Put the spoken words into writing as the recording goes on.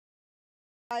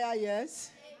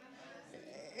Yes.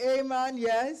 Amen,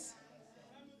 yes.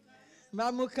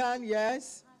 Mamukan,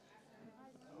 yes.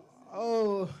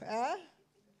 Oh, eh?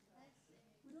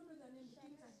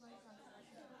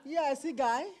 Yes, he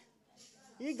guy.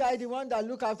 He guy, the one that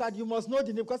look after, you must know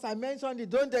the name because I mentioned it.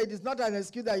 Don't it is not an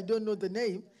excuse that you don't know the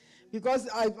name because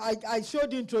I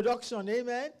showed the introduction,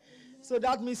 amen. So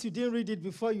that means you didn't read it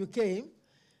before you came.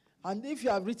 And if you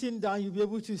have written down, you'll be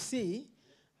able to see.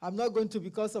 I'm not going to,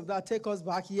 because of that, take us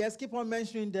back. Yes, keep on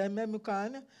mentioning them.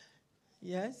 Memukan.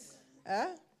 Yes.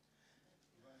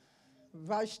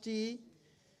 Vashti.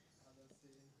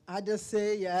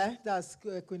 Adase, yeah, that's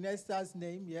Queen Esther's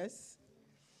name, yes.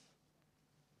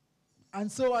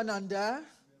 And so on and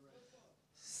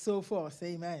so forth,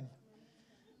 amen.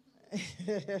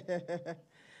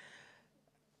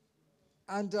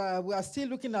 And we are still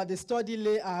looking at the study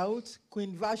layout.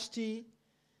 Queen Vashti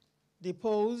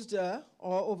deposed or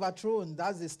overthrown.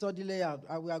 That's the study layout.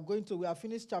 We have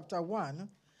finished chapter 1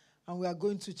 and we are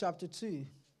going to chapter 2.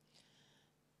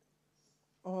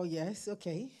 Oh, yes,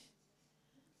 okay.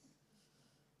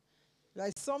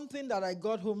 There's something that I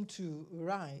got home to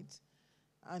write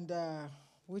and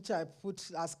which I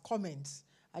put as comments.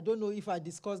 I don't know if I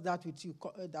discussed that with you.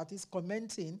 That is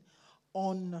commenting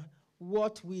on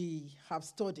what we have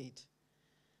studied.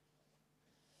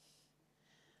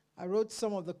 I wrote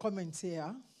some of the comments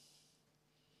here.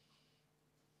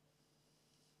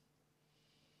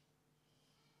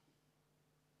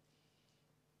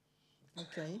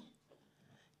 Okay.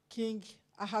 King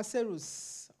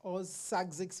Ahasuerus, or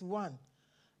Xerxes I,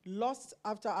 lost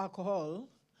after alcohol.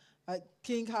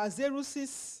 King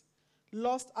Ahasuerus'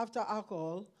 lust after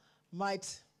alcohol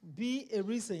might be a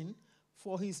reason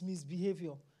for his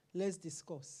misbehavior. Let's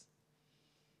discuss.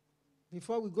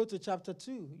 Before we go to chapter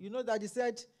 2, you know that he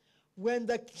said, when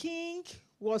the king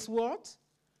was what?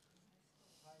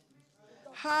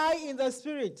 High in the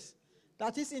spirit,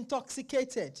 that is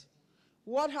intoxicated.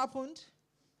 What happened?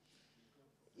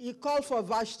 He called for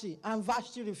Vashti, and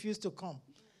Vashti refused to come.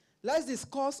 Let's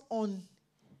discuss on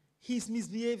his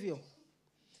misbehavior.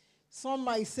 Some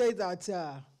might say that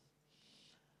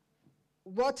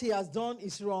what he has done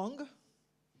is wrong.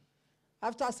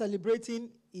 After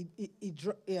celebrating,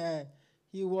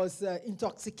 he was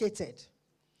intoxicated.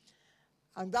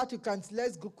 And that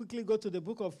let's quickly go to the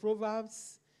book of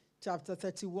Proverbs, chapter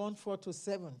 31,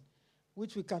 4-7,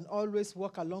 which we can always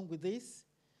walk along with this.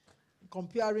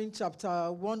 Comparing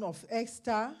chapter 1 of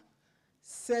Esther,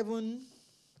 7-12.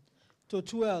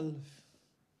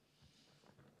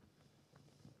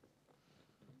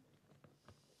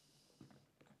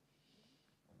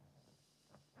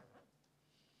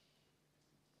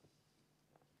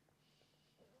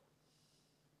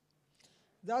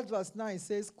 That verse 9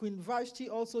 says, Queen Vashti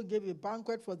also gave a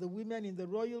banquet for the women in the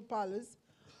royal palace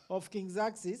of King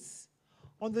Xerxes.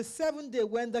 On the 7th day,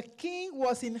 when the king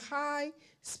was in high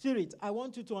spirit, I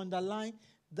want you to underline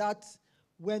that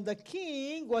when the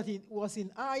king was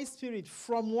in high spirit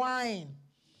from wine,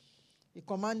 he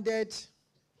commanded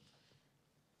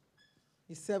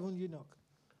his 7 eunuchs.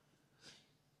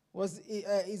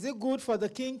 Is it good for the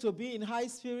king to be in high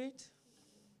spirit?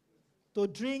 To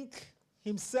drink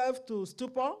himself to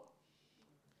stupor?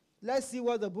 Let's see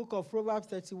what the book of Proverbs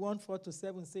 31,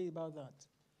 4-7 says about that.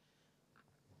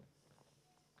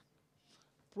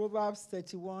 Proverbs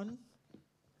 31,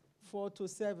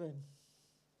 4-7.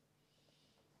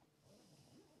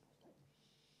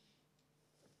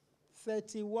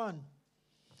 (31)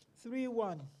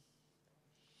 3:1.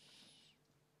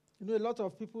 You know, a lot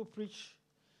of people preach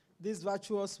this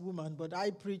virtuous woman, but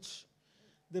I preach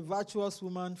the virtuous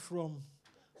woman from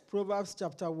Proverbs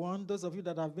chapter 1. Those of you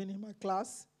that have been in my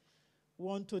class,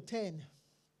 1-10.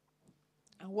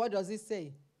 And what does it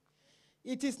say?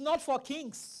 It is not for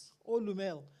kings, O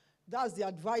Lumel. That's the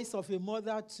advice of a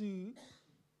mother to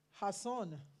her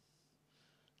son,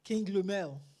 King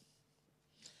Lumel.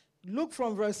 Look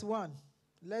from verse 1.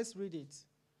 Let's read it.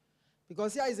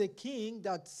 Because here is a king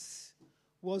that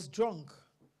was drunk.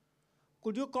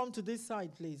 Could you come to this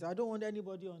side, please? I don't want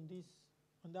anybody on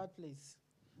that place.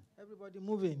 Everybody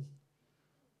moving.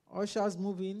 Ushers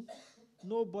moving.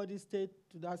 Nobody stay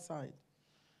to that side.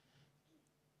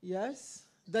 Yes?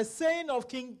 The saying of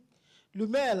King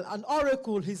Lumel, an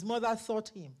oracle his mother taught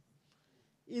him,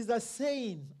 is the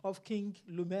saying of King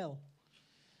Lumel.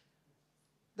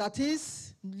 That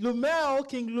is,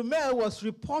 King Lumel was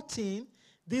reporting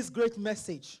this great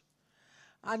message.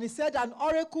 And he said an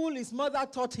oracle his mother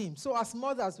taught him. So as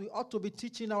mothers, we ought to be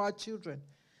teaching our children.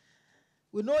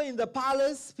 We know in the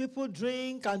palace, people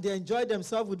drink and they enjoy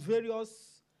themselves with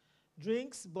various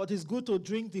drinks, but it's good to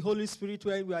drink the Holy Spirit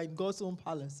when we are in God's own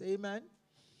palace. Amen?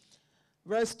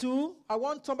 Verse 2, I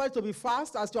want somebody to be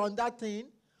fast as you're on that thing.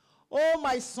 Oh,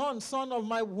 my son, son of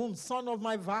my womb, son of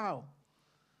my vow.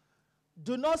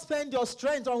 Do not spend your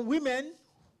strength on women,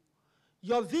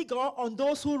 your vigor on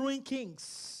those who ruin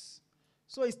kings.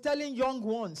 So he's telling young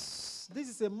ones, this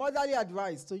is a motherly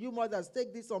advice. So you mothers,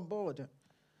 take this on board.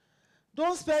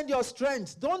 Don't spend your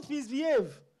strength. Don't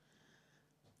misbehave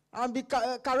and be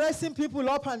caressing people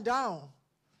up and down.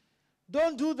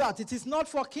 Don't do that. It is not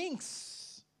for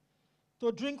kings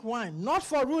to drink wine, not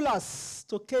for rulers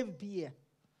to crave beer.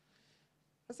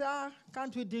 I say,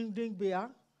 can't we drink beer?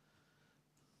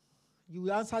 You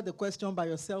will answer the question by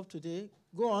yourself today.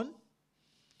 Go on.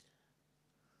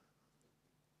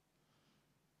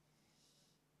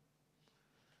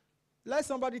 Let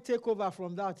somebody take over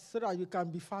from that so that you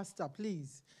can be faster,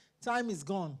 please. Time is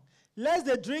gone. Lest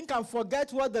they drink and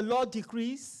forget what the Lord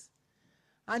decrees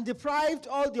and deprived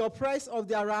all the oppressed of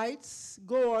their rights.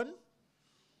 Go on.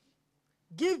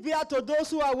 Give beer to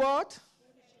those who are what?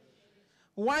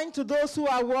 Wine to those who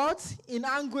are what? In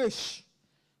anguish.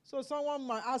 So someone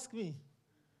might ask me,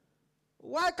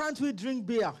 why can't we drink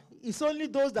beer? It's only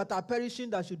those that are perishing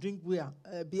that should drink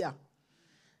beer.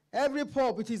 Every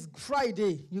pub, it is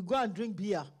Friday, you go and drink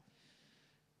beer.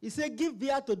 He said, give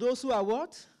beer to those who are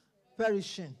what?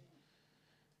 Perishing.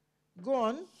 Go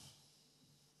on.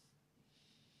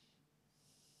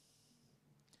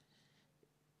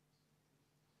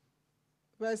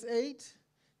 Verse 8.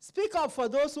 Speak up for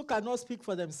those who cannot speak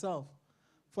for themselves,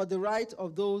 for the right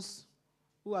of those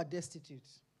who are destitute.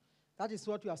 That is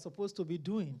what we are supposed to be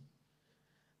doing.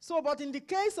 So, but in the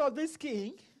case of this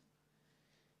king,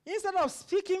 instead of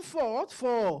speaking forth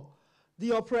for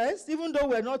the oppressed, even though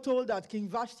we're not told that King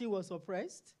Vashti was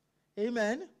oppressed,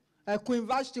 amen, Queen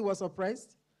Vashti was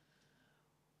oppressed,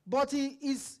 but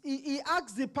he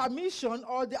asked the permission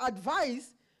or the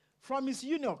advice from his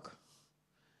eunuch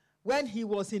when he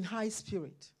was in high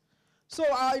spirit. So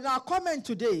in our comment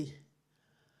today,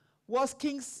 was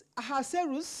King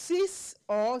Ahasuerus Cis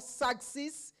or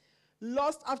Xerxes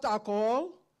lost after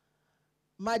alcohol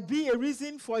might be a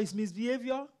reason for his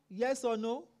misbehavior? Yes or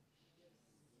no?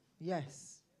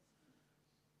 Yes.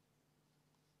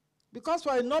 Because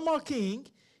for a normal king,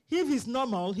 if he's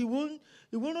normal, he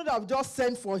wouldn't have just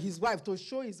sent for his wife to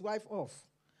show his wife off.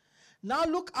 Now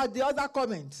look at the other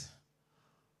comment.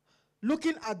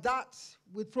 Looking at that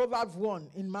with Proverbs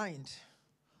 1 in mind.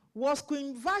 Was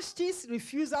Queen Vashti's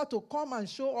refusal to come and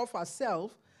show off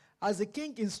herself as the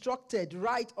king instructed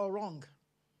right or wrong?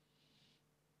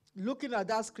 Looking at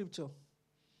that scripture.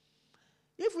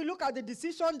 If we look at the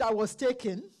decision that was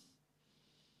taken,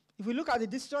 if we look at the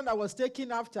decision that was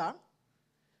taken after,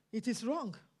 it is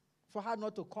wrong for her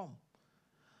not to come.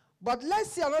 But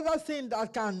let's see another thing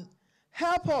that can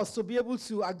help us to be able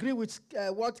to agree with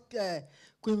what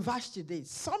Queen Vashti did.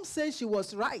 Some say she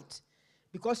was right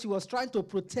because she was trying to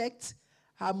protect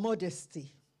her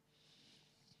modesty.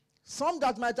 Some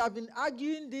that might have been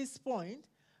arguing this point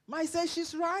might say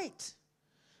she's right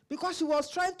because she was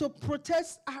trying to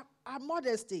protect her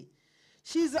modesty.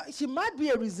 She might be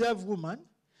a reserved woman.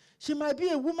 She might be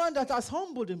a woman that has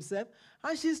humbled herself,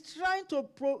 and she's trying to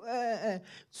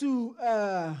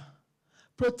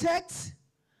protect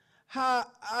her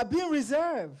being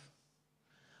reserved.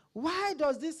 Why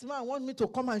does this man want me to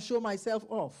come and show myself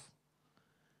off?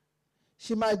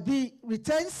 She might be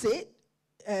reticent,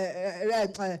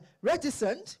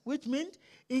 which means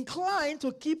inclined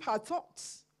to keep her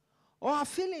thoughts or her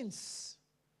feelings,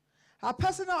 her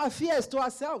personal affairs to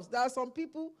herself. There are some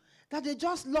people that they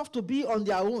just love to be on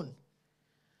their own.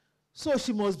 So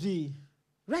she must be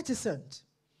reticent.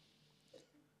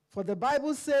 For the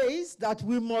Bible says that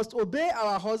we must obey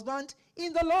our husband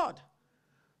in the Lord.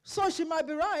 So she might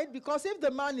be right, because if the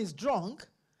man is drunk,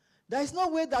 there is no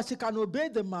way that she can obey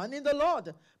the man in the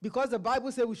Lord, because the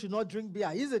Bible says we should not drink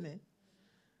beer, isn't it?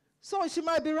 So she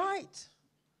might be right.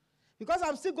 Because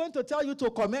I'm still going to tell you to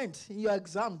comment in your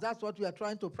exams. That's what we are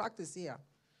trying to practice here.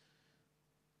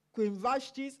 Queen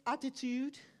Vashti's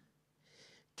attitude,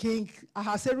 King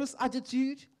Ahasuerus'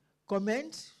 attitude,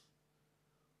 comment.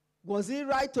 Was he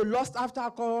right to lust after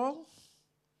alcohol?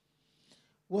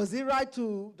 Was he right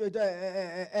to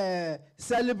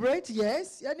celebrate?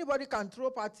 Yes. Anybody can throw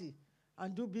a party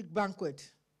and do big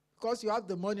banquet because you have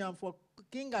the money. And for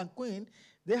king and queen,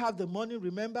 they have the money.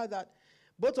 Remember that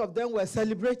both of them were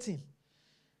celebrating.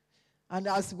 And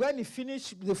as when he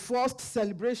finished the first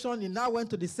celebration, he now went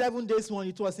to the 7 days one.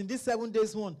 It was in this 7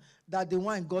 days one that the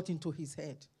wine got into his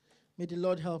head. May the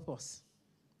Lord help us.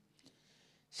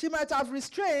 She might have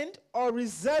restrained or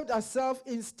reserved herself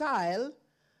in style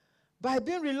by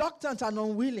being reluctant and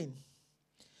unwilling.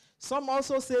 Some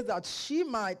also say that she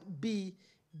might be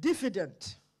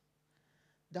diffident.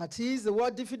 That is, the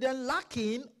word diffident,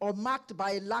 lacking or marked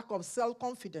by a lack of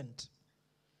self-confidence.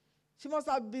 She must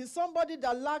have been somebody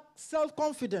that lacked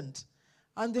self-confidence.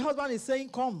 And the husband is saying,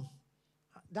 come.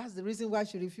 That's the reason why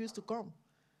she refused to come.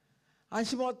 And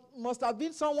she must have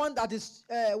been someone that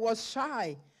was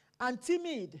shy and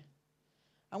timid.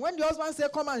 And when the husband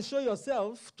said, come and show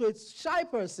yourself to a shy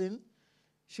person,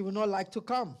 she would not like to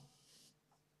come.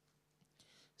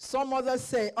 Some others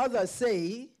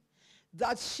say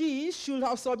that she should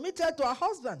have submitted to her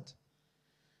husband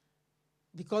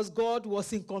because God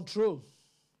was in control,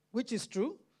 which is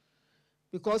true.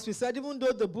 Because we said even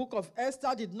though the book of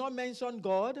Esther did not mention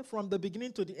God from the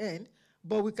beginning to the end,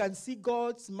 but we can see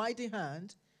God's mighty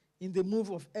hand in the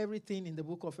move of everything in the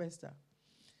book of Esther.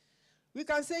 We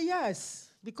can say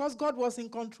yes, because God was in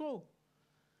control.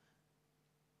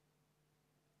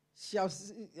 She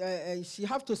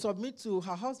have to submit to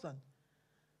her husband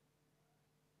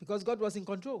because God was in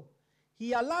control.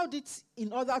 He allowed it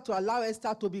in order to allow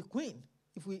Esther to be queen.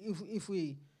 If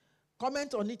we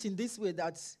comment on it in this way,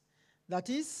 that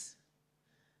is,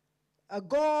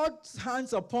 God's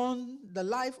hands upon the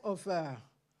life of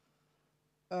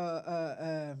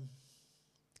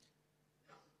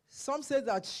some say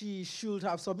that she should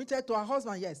have submitted to her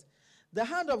husband, yes. The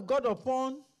hand of God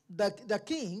upon the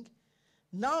king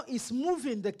now is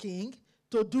moving the king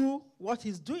to do what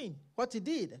he's doing, what he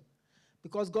did.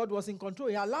 Because God was in control.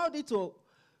 He allowed it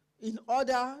in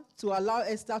order to allow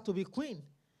Esther to be queen.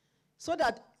 So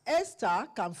that Esther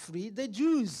can free the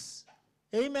Jews.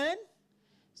 Amen?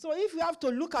 So if you have to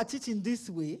look at it in this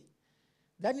way,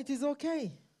 then it is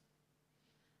okay.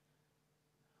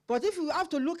 But if you have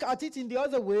to look at it in the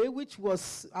other way, which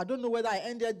was, I don't know whether I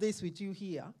ended this with you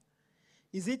here,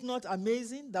 is it not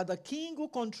amazing that the king who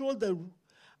controlled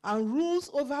and rules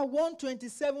over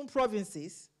 127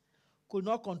 provinces could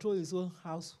not control his own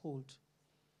household?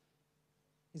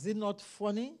 Is it not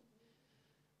funny?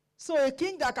 So a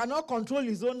king that cannot control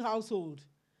his own household,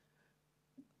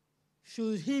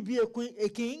 should he be a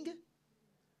king?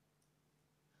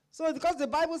 So because the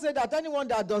Bible said that anyone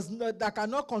that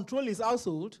cannot control his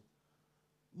household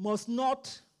must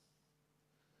not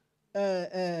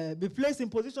be placed in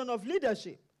position of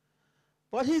leadership.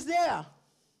 But he's there.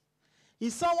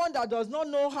 He's someone that does not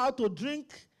know how to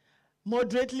drink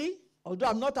moderately, although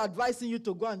I'm not advising you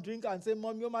to go and drink and say,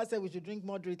 Mom, your mom said we should drink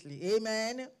moderately.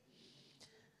 Amen.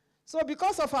 So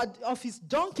because of his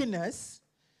drunkenness,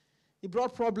 he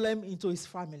brought problem into his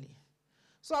family.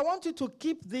 So I want you to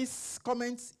keep these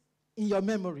comments in your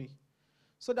memory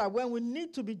so that when we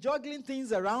need to be juggling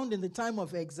things around in the time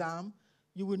of exam,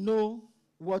 you will know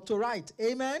what to write.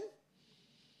 Amen?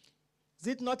 Is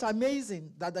it not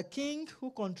amazing that the king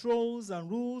who controls and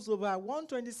rules over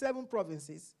 127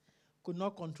 provinces could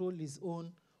not control his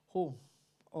own home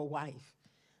or wife?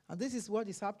 And this is what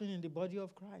is happening in the body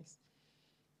of Christ.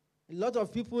 A lot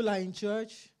of people are in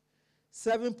church,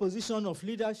 serving position of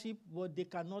leadership, but they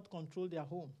cannot control their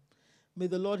home. May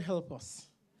the Lord help us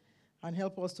and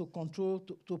help us to control,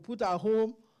 to put our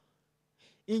home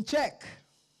in check.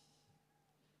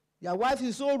 Your wife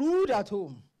is so rude at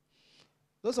home.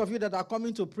 Those of you that are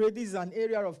coming to pray, this is an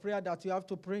area of prayer that you have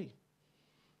to pray.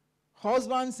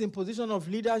 Husbands in position of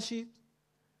leadership,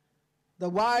 the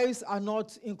wives are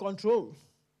not in control.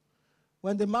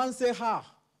 When the man say ha,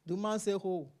 the man say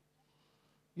ho.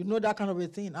 You know that kind of a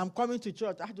thing. I'm coming to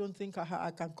church. I don't think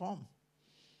I can come.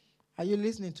 Are you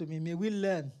listening to me? May we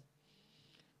learn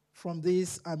from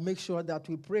this and make sure that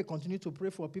we pray, continue to pray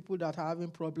for people that are having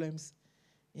problems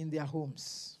in their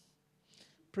homes.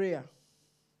 Prayer.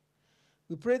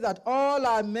 We pray that all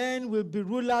our men will be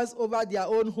rulers over their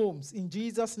own homes in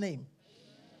Jesus' name.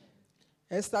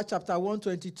 Amen. Esther chapter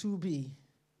 1:22b.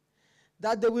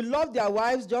 That they will love their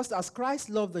wives just as Christ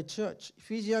loved the church.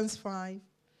 Ephesians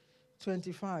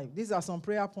 5:25. These are some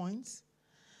prayer points.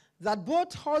 That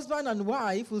both husband and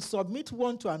wife will submit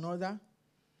one to another,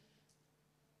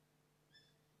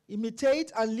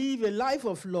 imitate and live a life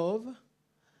of love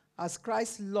as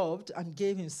Christ loved and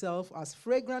gave himself as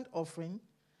fragrant offering,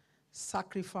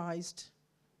 sacrificed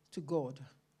to God.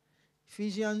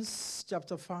 Ephesians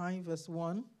chapter 5, verse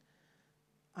 1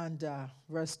 and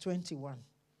verse 21.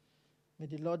 May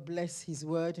the Lord bless his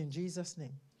word in Jesus'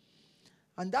 name.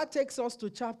 And that takes us to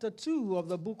chapter 2 of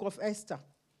the book of Esther.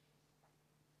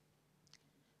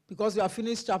 Because we have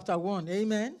finished chapter 1.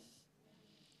 Amen?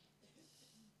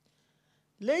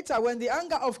 Later, when the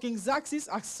anger of King Xerxes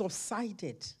had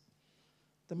subsided,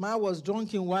 the man was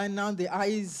drunk in wine, now the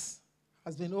eyes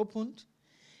has been opened.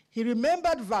 He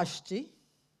remembered Vashti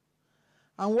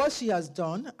and what she has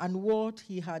done and what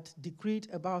he had decreed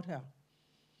about her.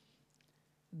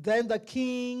 Then the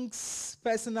king's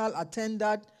personal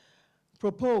attendant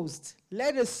proposed,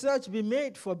 let a search be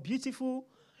made for beautiful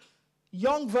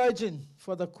young virgin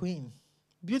for the queen.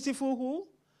 Beautiful who?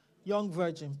 Young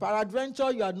virgin.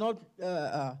 Peradventure, you are not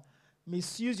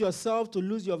misuse yourself to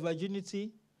lose your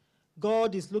virginity.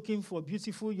 God is looking for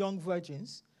beautiful young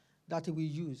virgins that he will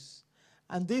use.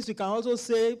 And this we can also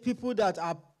say people that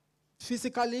are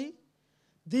physically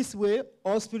this way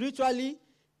or spiritually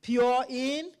pure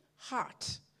in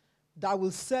heart that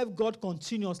will serve God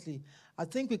continuously. I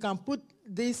think we can put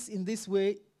this in this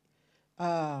way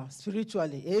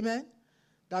spiritually. Amen?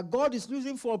 That God is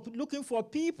looking for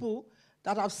people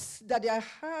that their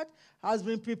heart has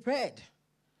been prepared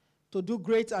to do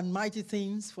great and mighty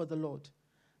things for the Lord.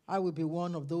 I will be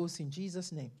one of those in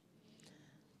Jesus' name.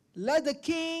 Let the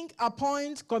king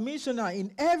appoint commissioner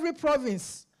in every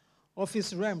province of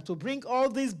his realm to bring all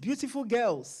these beautiful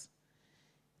girls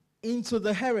into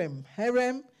the harem.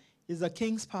 Harem is the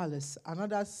king's palace,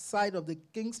 another side of the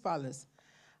king's palace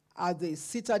at the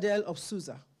citadel of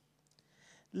Susa.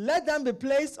 Let them be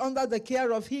placed under the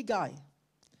care of Hegai,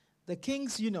 the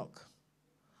king's eunuch,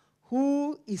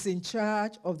 who is in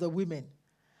charge of the women.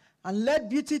 And let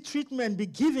beauty treatment be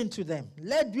given to them.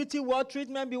 Let beauty what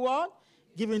treatment be what?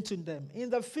 Given to them. In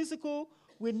the physical,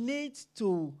 we need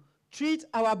to treat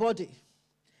our body.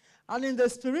 And in the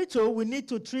spiritual, we need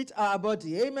to treat our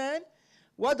body. Amen?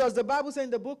 What does the Bible say in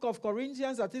the book of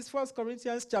Corinthians? That is 1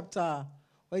 Corinthians chapter,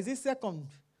 or is it 2nd?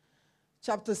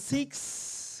 Chapter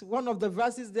 6. One of the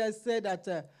verses there said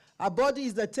that our body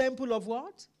is the temple of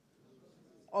what?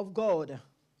 Of God.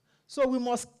 So we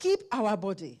must keep our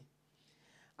body.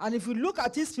 And if you look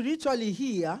at it spiritually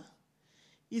here,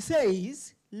 he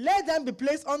says, let them be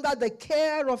placed under the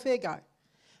care of Hegai.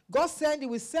 God said he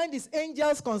will send his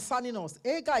angels concerning us.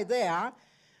 Hegai there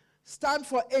stand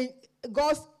for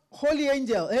God's holy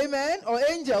angel, amen, or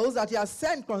angels that he has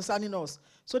sent concerning us,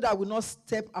 so that we will not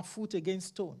step a foot against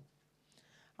stone.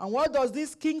 And what does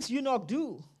this king's eunuch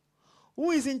do?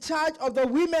 Who is in charge of the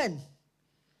women?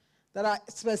 There are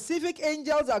specific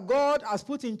angels that God has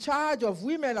put in charge of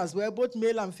women as well, both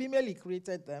male and female, he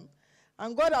created them.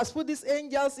 And God has put these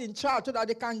angels in charge so that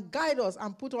they can guide us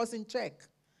and put us in check.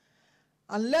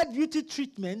 And let beauty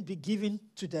treatment be given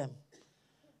to them.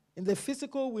 In the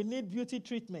physical, we need beauty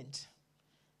treatment.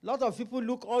 A lot of people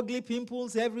look ugly,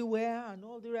 pimples everywhere, and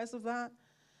all the rest of that.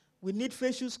 We need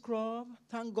facial scrub.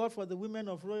 Thank God for the women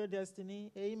of Royal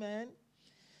Destiny. Amen.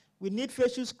 We need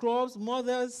facial scrubs.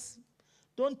 Mothers,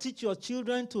 don't teach your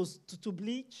children to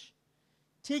bleach.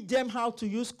 Teach them how to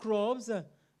use scrubs.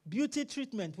 Beauty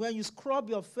treatment, when you scrub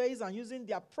your face and using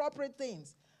the appropriate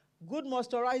things. Good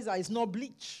moisturizer is not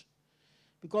bleach.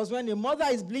 Because when the mother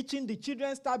is bleaching, the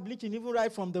children start bleaching even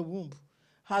right from the womb.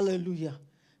 Hallelujah.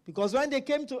 Because when they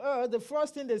came to earth, the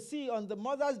first thing they see on the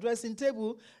mother's dressing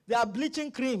table, they are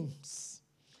bleaching creams.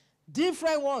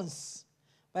 Different ones.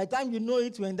 By the time you know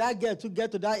it, when that girl to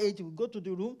get to that age, you go to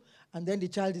the room, and then the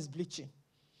child is bleaching.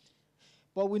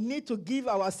 But we need to give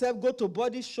ourselves, go to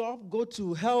body shop, go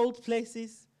to health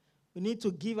places. We need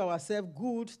to give ourselves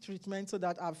good treatment so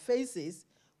that our faces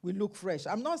will look fresh.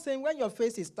 I'm not saying when your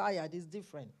face is tired, it's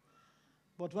different.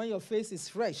 But when your face is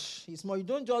fresh, it's more. You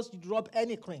don't just drop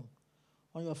any cream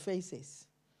on your faces.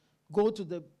 Go to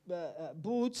the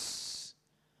Boots,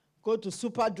 go to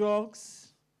Super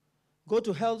Drugs, go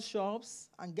to health shops,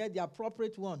 and get the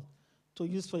appropriate one to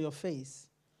use for your face.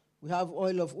 We have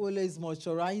oil of Ola's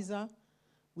moisturizer.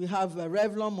 We have a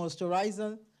Revlon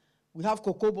moisturizer. We have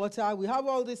cocoa butter. We have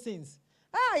all these things.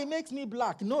 It makes me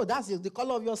black. No, that's the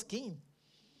color of your skin.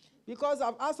 Because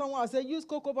I've asked someone, I said, use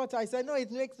cocoa butter. I said, no,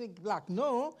 it makes me black.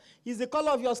 No, it's the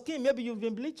color of your skin. Maybe you've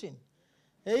been bleaching.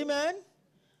 Amen?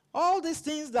 All these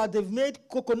things that they've made,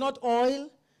 coconut oil,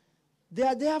 they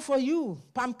are there for you.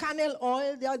 Palm kernel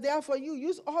oil, they are there for you.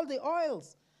 Use all the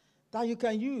oils that you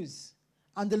can use,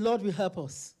 and the Lord will help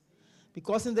us.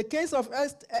 Because in the case of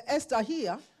Esther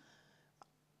here,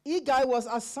 Hegai was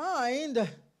assigned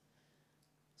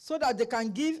so that they can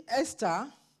give Esther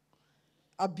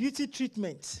a beauty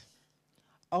treatment.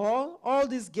 All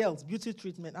these girls, beauty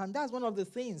treatment. And that's one of the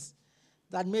things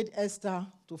that made Esther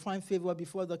to find favor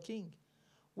before the king.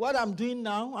 What I'm doing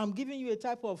now, I'm giving you a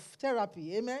type of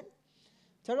therapy, amen?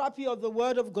 Therapy of the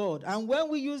Word of God. And when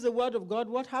we use the Word of God,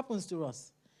 what happens to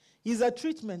us? It's a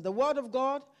treatment. The Word of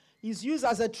God is used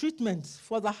as a treatment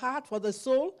for the heart, for the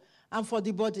soul, and for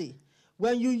the body.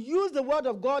 When you use the Word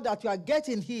of God that you are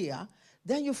getting here,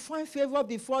 then you find favor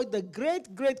before the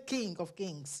great, great King of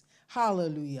Kings.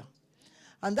 Hallelujah.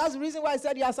 And that's the reason why I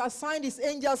said he has assigned his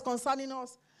angels concerning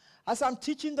us. As I'm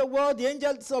teaching the word, the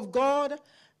angels of God,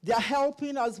 They are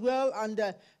helping as well,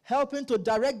 and helping to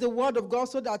direct the word of God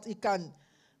so that it can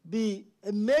be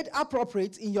made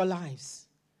appropriate in your lives.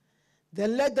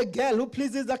 Then let the girl who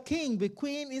pleases the king be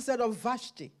queen instead of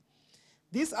Vashti.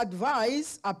 This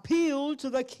advice appealed to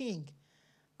the king,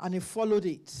 and he followed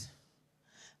it.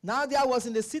 Now there was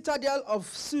in the citadel of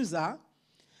Susa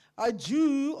a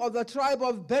Jew of the tribe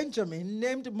of Benjamin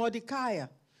named Mordecai,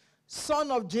 son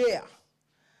of Jair.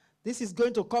 This is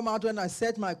going to come out when I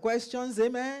set my questions,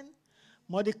 amen.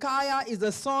 Mordecai is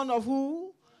the son of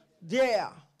who?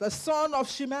 Jair, the son of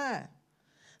Shimei,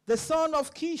 the son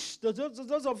of Kish.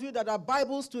 Those of you that are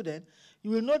Bible students, you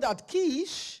will know that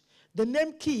Kish, the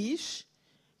name Kish,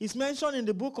 is mentioned in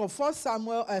the book of 2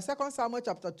 Samuel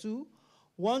chapter 2,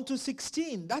 1 to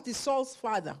 16. That is Saul's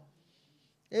father.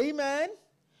 Amen.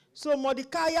 So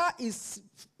Mordecai is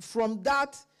from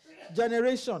that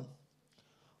generation,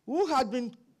 who had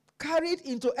been carried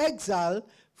into exile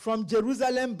from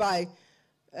Jerusalem by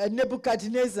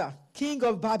Nebuchadnezzar, king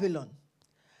of Babylon.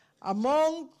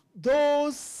 Among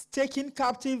those taken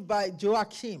captive by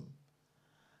Joachim,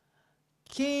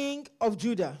 king of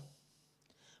Judah,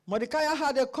 Mordecai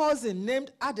had a cousin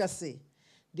named Hadassah.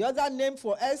 The other name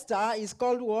for Esther is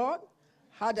called what?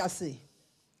 Hadassah.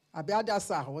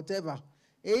 Hadassah, whatever.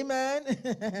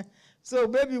 Amen. So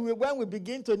maybe when we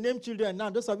begin to name children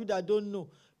now, those of you that don't know,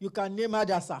 you can name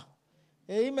Hadassah.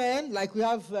 Amen. Like we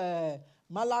have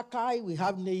Malachi, we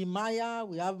have Nehemiah,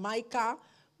 we have Micah.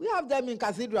 We have them in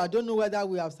cathedral. I don't know whether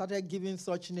we have started giving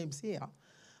such names here.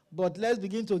 But let's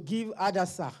begin to give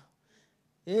Hadassah.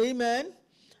 Amen.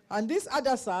 And these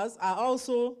Hadassahs are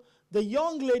also the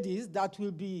young ladies that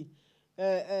will be,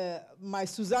 my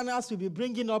Susannas will be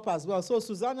bringing up as well. So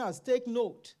Susannas, take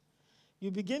note. You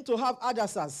begin to have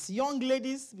Hadassahs, young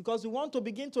ladies, because we want to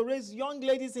begin to raise young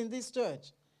ladies in this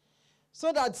church.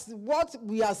 So that what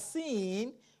we are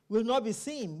seeing will not be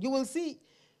seen. You will see,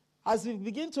 as we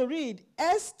begin to read,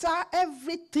 Esther,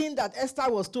 everything that Esther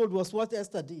was told was what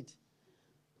Esther did.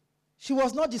 She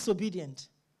was not disobedient.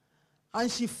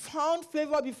 And she found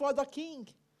favor before the king.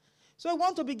 So we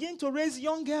want to begin to raise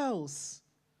young girls.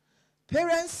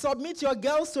 Parents, submit your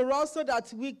girls to us so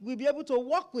that we'll be able to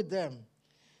work with them.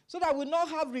 So that we not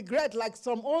have regret, like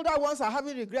some older ones are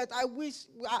having regret. I wish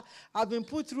I've been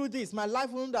put through this. My life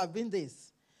wouldn't have been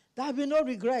this. There will be no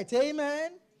regret.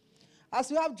 Amen. As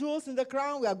we have jewels in the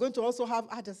crown, we are going to also have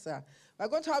Hadassah. We are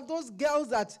going to have those girls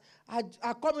that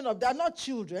are coming up. They are not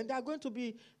children. They are going to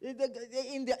be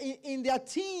in their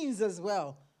teens as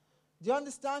well. Do you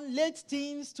understand? Late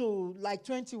teens to like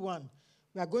 21.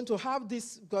 We are going to have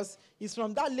this because it's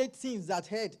from that late teens that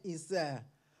head is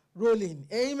rolling.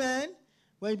 Amen.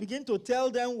 When you begin to tell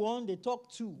them one, they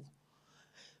talk two.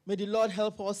 May the Lord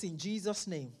help us in Jesus'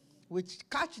 name. We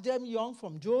catch them young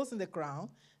from jewels in the crown,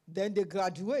 then they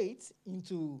graduate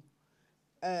into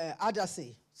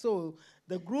Hadassah. So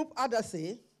the group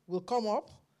Hadassah will come up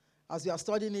as we are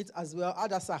studying it as well.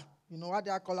 Hadassah. You know what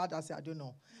they are called Hadassah? I don't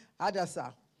know.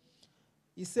 Hadassah.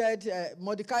 He said,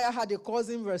 Mordecai had a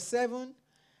cousin, verse 7,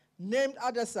 named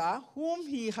Hadassah, whom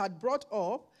he had brought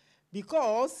up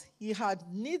because he had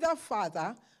neither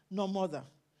father nor mother.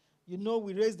 You know,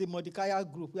 we raised the Mordecai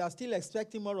group. We are still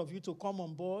expecting more of you to come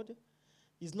on board.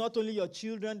 It's not only your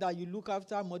children that you look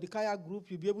after. Mordecai group,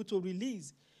 you'll be able to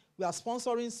release. We are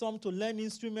sponsoring some to learn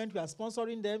instruments. We are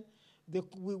sponsoring them.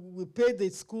 We pay the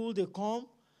school, they come.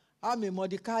 I'm a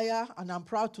Mordecai, and I'm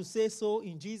proud to say so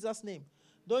in Jesus' name.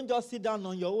 Don't just sit down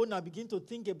on your own and begin to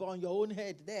think about your own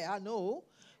head there. I know.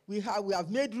 We have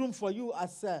made room for you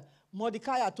as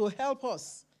Mordecai to help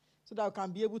us so that we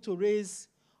can be able to raise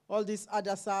all these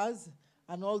Hadassahs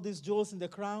and all these jewels in the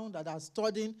crown that are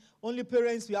studying. Only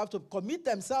parents, we have to commit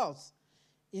themselves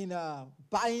in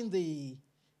buying the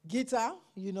guitar,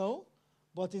 you know.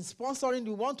 But in sponsoring,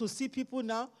 we want to see people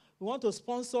now. We want to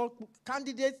sponsor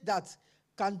candidates that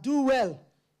can do well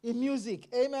in music.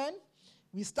 Amen.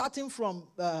 We're starting from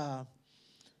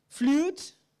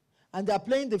flute, and they're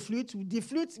playing the flute. The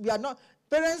flute, we are not,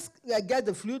 parents get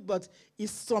the flute, but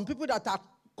it's some people that are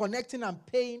connecting and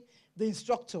paying the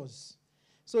instructors.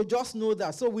 So just know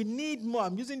that. So we need more.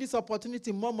 I'm using this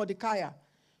opportunity, more Mordecai,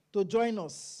 to join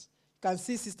us. You can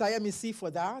see Sister MEC for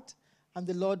that, and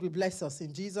the Lord will bless us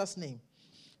in Jesus' name,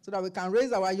 so that we can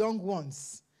raise our young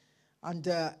ones and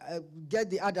get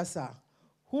the Hadassah,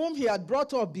 whom he had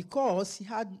brought up because he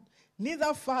had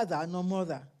neither father nor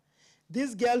mother.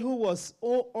 This girl, who was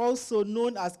also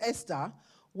known as Esther,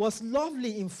 was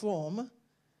lovely in form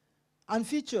and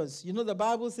features. You know, the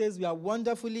Bible says we are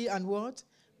wonderfully and what?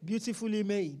 Beautifully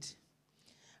made.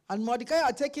 And Mordecai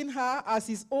had taken her as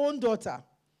his own daughter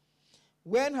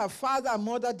when her father and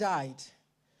mother died.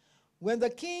 When the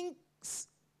king's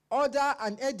order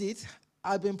and edict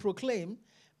had been proclaimed,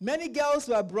 many girls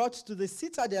were brought to the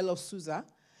citadel of Susa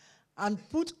and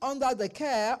put under the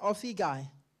care of Hegai.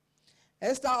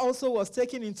 Esther also was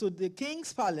taken into the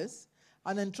king's palace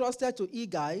and entrusted to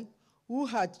Hegai, who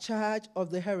had charge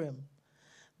of the harem.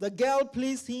 The girl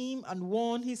pleased him and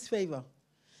won his favor.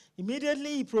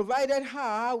 Immediately he provided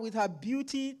her with her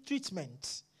beauty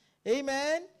treatment.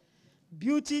 Amen?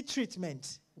 Beauty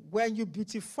treatment. When you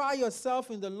beautify yourself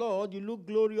in the Lord, you look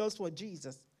glorious for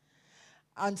Jesus.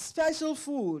 And special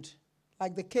food,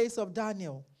 like the case of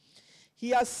Daniel.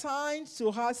 He assigned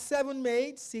to her 7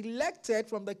 maids selected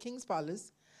from the king's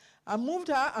palace and moved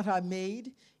her and her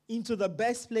maid into the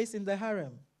best place in the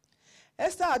harem.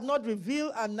 Esther had not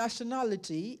revealed her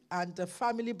nationality and the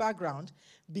family background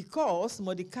because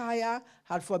Mordecai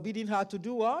had forbidden her to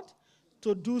do what?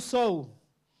 To do so.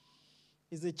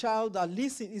 Is a child that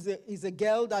listens, is a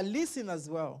girl that listens as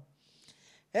well.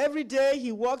 Every day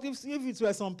he walked, if it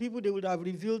were some people, they would have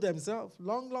revealed themselves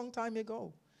long time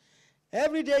ago.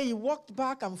 Every day he walked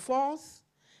back and forth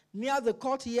near the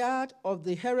courtyard of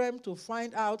the harem to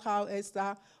find out how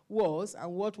Esther was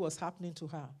and what was happening to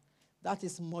her. That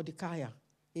is Mordecai,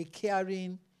 a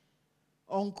caring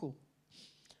uncle.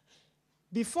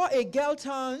 Before a girl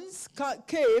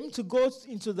came to go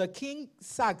into the King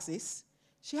Xerxes,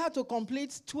 she had to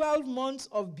complete 12 months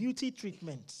of beauty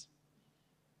treatment.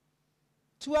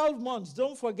 12 months,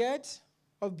 don't forget,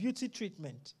 of beauty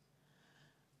treatment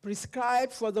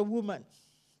prescribed for the woman.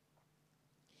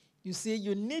 You see,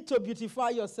 you need to beautify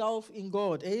yourself in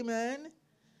God. Amen?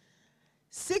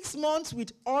 6 months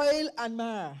with oil and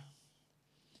myrrh.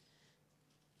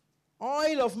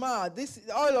 Oil of myrrh. This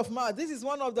is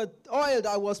one of the oil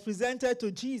that was presented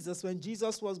to Jesus when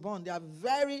Jesus was born. They are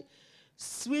very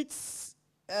sweet.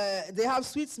 They have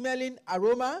sweet smelling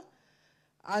aroma,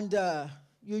 and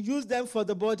you use them for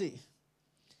the body.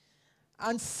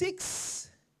 And 6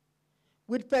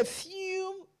 with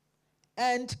perfume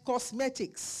and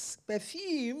cosmetics.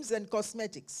 Perfumes and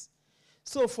cosmetics.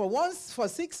 So for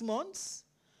 6 months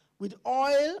with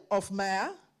oil of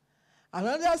myrrh,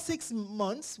 another 6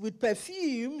 months with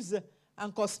perfumes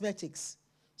and cosmetics.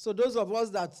 So those of us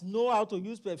that know how to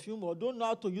use perfume or don't know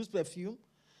how to use perfume,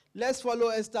 let's follow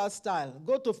Esther's style.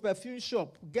 Go to a perfume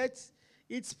shop, get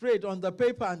it sprayed on the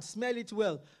paper and smell it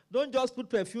well. Don't just put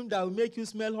perfume that will make you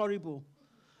smell horrible.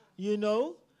 You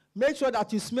know, make sure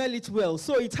that you smell it well.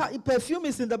 So perfume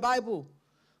is in the Bible.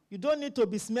 You don't need to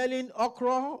be smelling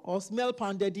okra or smell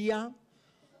pounded yam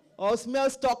or smell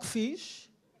stockfish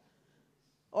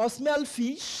or smell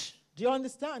fish. Do you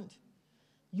understand?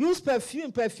 Use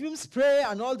perfume spray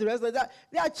and all the rest of that.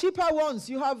 There are cheaper ones.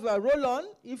 You have a roll-on.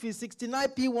 If it's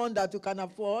 69p one that you can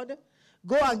afford,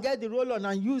 go and get the roll-on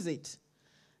and use it.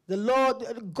 The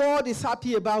Lord, God is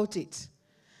happy about it.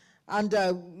 And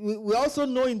we also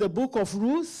know in the book of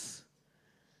Ruth,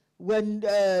 when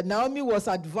Naomi was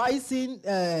advising,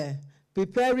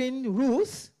 preparing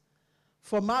Ruth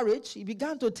for marriage, he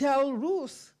began to tell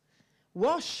Ruth,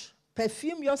 wash,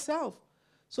 perfume yourself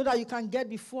so that you can get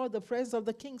before the presence of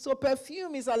the king. So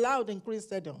perfume is allowed in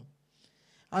Christendom.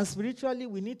 And spiritually,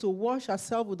 we need to wash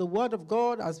ourselves with the word of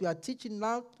God as we are teaching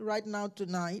right now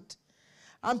tonight,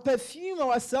 and perfume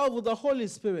ourselves with the Holy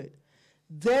Spirit.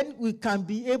 Then we can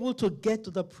be able to get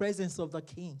to the presence of the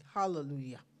king.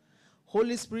 Hallelujah.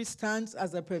 Holy Spirit stands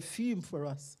as a perfume for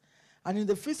us. And in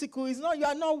the physical, you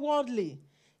are not worldly.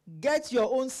 Get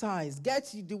your own size.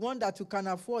 Get the one that you can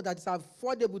afford, that is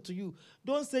affordable to you.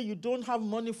 Don't say you don't have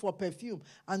money for perfume,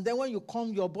 and then when you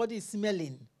come, your body is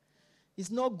smelling. It's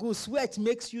not good. Sweat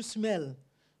makes you smell.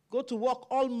 Go to work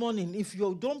all morning. If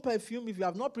you don't perfume, if you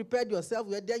have not prepared yourself,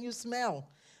 then you smell.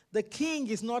 The king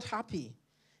is not happy.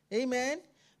 Amen?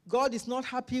 God is not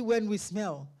happy when we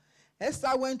smell.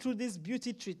 Esther went through this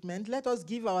beauty treatment. Let us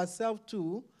give ourselves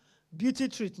to beauty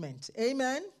treatment.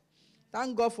 Amen?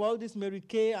 Thank God for all this Mary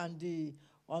Kay and the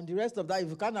rest of that. If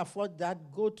you can't afford that,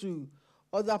 go to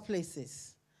other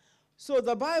places. So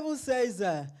the Bible says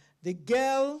the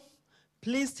girl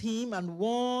pleased him and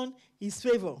won his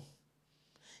favor.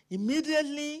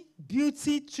 Immediately,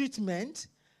 beauty treatment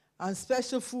and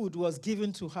special food was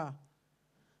given to her.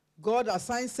 God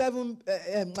assigned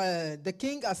the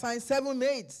king assigned 7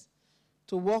 maids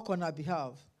to work on her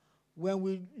behalf. When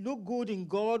we look good in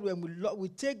God, when we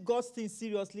take God's things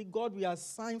seriously, God will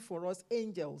assign for us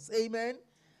angels. Amen?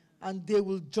 And they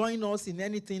will join us in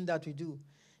anything that we do.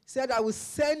 He said, I will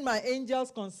send my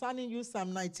angels concerning you,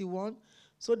 Psalm 91,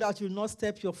 so that you will not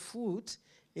step your foot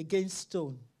against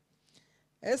stone.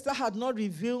 Esther had not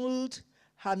revealed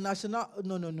her national...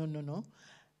 No.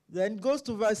 Then goes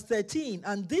to verse 13.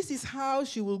 And this is how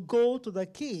she will go to the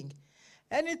king.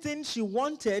 Anything she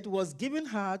wanted was given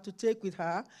her to take with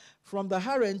her from the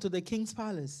harem to the king's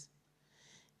palace.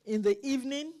 In the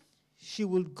evening, she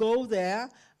would go there,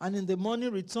 and in the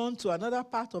morning return to another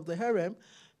part of the harem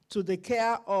to the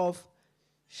care of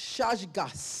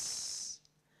Shashgas,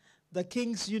 the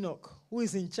king's eunuch, who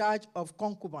is in charge of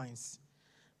concubines.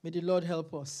 May the Lord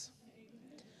help us.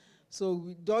 Amen. So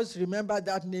we just remember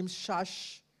that name,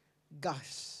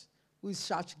 Shashgas. Who is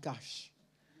Shashgas?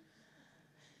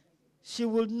 She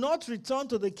would not return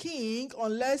to the king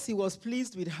unless he was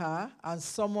pleased with her and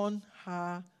summoned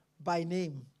her by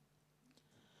name.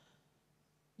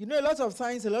 You know, a lot of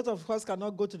times, a lot of us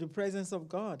cannot go to the presence of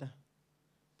God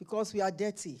because we are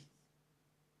dirty.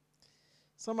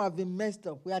 Some have been messed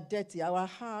up. We are dirty. Our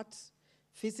heart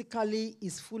physically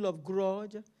is full of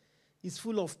grudge, is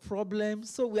full of problems,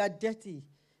 so we are dirty.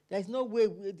 There's no way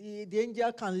the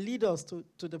angel can lead us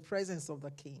to the presence of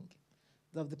the king,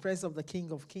 the presence of the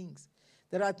King of Kings.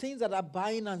 There are things that are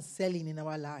buying and selling in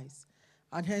our lives,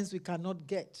 and hence we cannot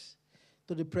get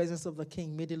to the presence of the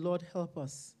king. May the Lord help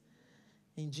us.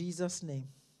 In Jesus' name.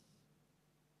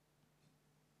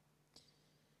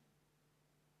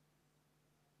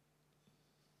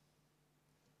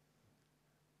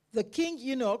 The king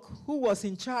eunuch, who was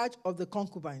in charge of the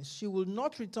concubines, she would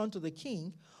not return to the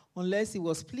king unless he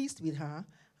was pleased with her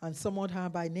and summoned her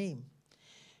by name.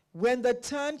 When the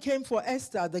turn came for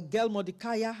Esther, the girl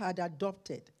Mordecai had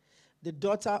adopted, the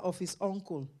daughter of his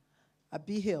uncle,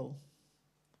 Abihail.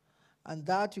 And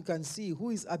that you can see, who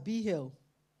is Abihail?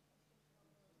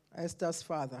 Esther's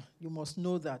father. You must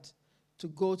know that, to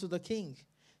go to the king.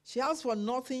 She asked for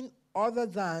nothing other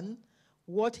than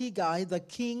what Hegai, the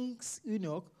king's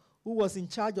eunuch, who was in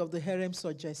charge of the harem,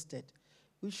 suggested,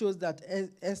 which shows that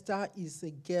Esther is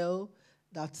a girl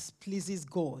that pleases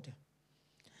God.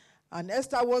 And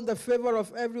Esther won the favor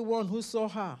of everyone who saw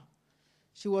her.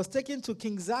 She was taken to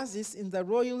King Xerxes in the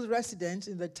royal residence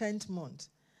in the 10th month,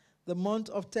 the month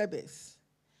of Tebeth,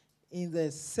 in the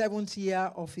 7th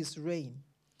year of his reign.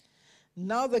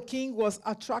 Now the king was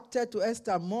attracted to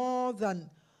Esther more than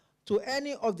to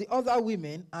any of the other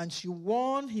women, and she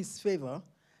won his favor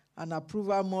and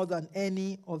approval more than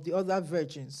any of the other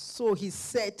virgins. So he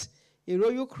set a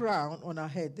royal crown on her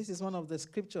head. This is one of the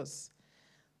scriptures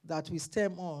that we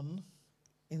stem on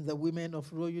in the women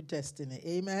of royal destiny.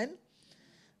 Amen?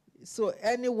 So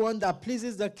anyone that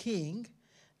pleases the king,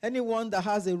 anyone that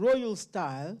has a royal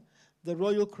style, the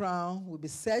royal crown will be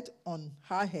set on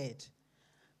her head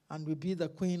and will be the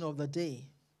queen of the day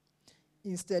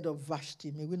instead of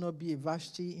Vashti. May we not be a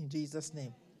Vashti in Jesus'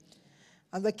 name.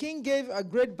 And the king gave a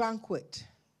great banquet,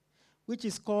 which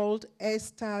is called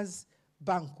Esther's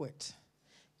banquet.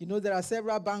 You know, there are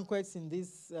several banquets in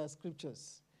these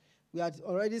scriptures. We had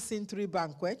already seen 3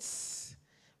 banquets.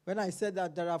 When I said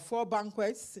that there are 4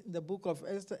 banquets in the book of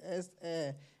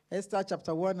Esther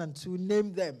chapter 1 and 2,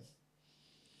 name them.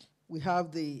 We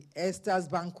have the Esther's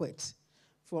banquet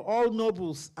for all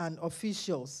nobles and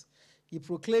officials. He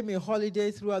proclaimed a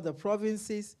holiday throughout the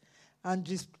provinces and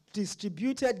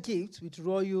distributed gifts with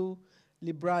royal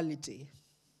liberality.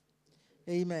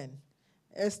 Amen.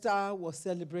 Esther was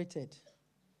celebrated.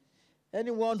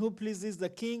 Anyone who pleases the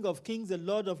King of Kings, the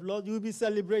Lord of Lords, will be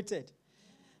celebrated.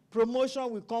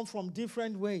 Promotion will come from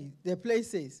different ways, the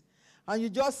places. And you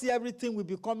just see everything will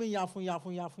be coming yafun,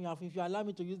 yafun, yafun, yafun, if you allow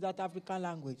me to use that African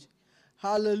language.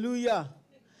 Hallelujah.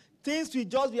 Things will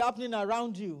just be happening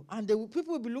around you, and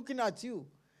people will be looking at you.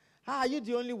 Are you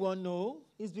the only one? No.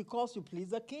 It's because you please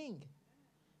the king.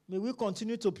 May we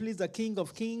continue to please the King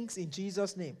of Kings in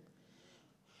Jesus' name.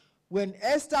 When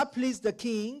Esther pleased the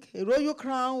king, a royal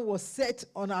crown was set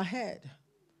on her head.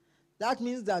 That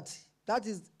means that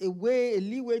is a way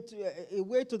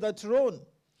to the throne.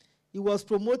 He was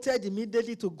promoted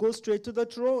immediately to go straight to the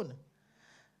throne.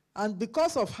 And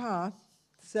because of her,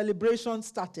 celebration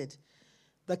started.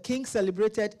 The king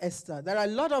celebrated Esther. There are a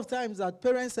lot of times that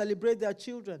parents celebrate their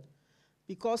children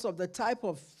because of the type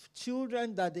of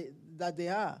children that they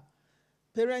are.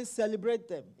 Parents celebrate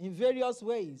them in various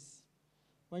ways.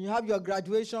 When you have your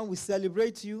graduation, we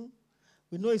celebrate you.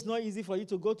 We know it's not easy for you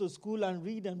to go to school and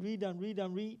read and read and read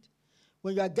and read.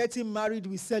 When you are getting married,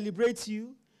 we celebrate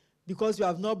you because you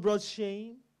have not brought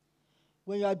shame.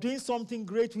 When you are doing something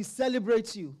great, we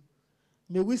celebrate you.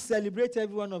 May we celebrate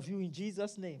every one of you in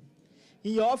Jesus' name.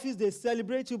 In your office, they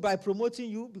celebrate you by promoting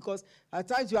you because at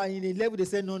times you are in a level, they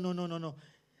say, no.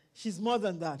 She's more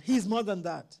than that. He's more than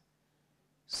that.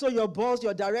 So your boss,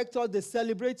 your director, they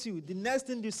celebrate you. The next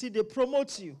thing you see, they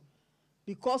promote you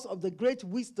because of the great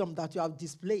wisdom that you have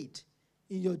displayed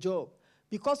in your job,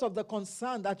 because of the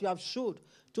concern that you have showed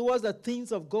towards the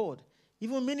things of God.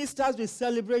 Even ministers will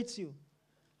celebrate you.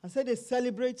 And say they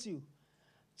celebrate you.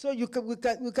 So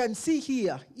we can see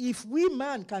here, if we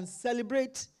man can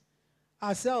celebrate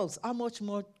ourselves, how much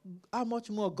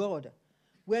more God?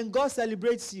 When God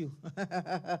celebrates you,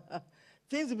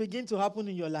 things will begin to happen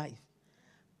in your life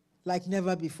like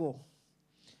never before.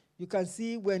 You can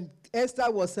see when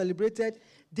Esther was celebrated,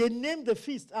 they named the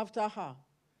feast after her,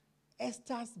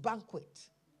 Esther's banquet.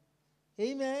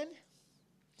 Amen.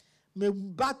 May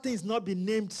bad things not be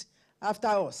named after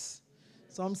us.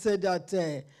 Some say that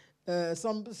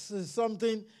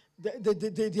something,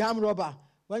 the armed robber,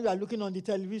 when you are looking on the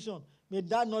television, may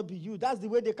that not be you. That's the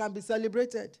way they can be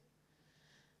celebrated.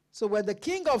 So when the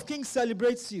King of Kings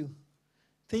celebrates you,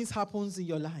 things happen in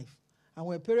your life. And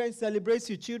when parents celebrate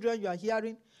you, children, you are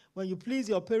hearing, when you please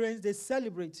your parents, they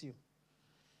celebrate you.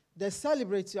 They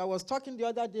celebrate you. I was talking the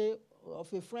other day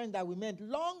of a friend that we met,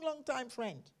 long time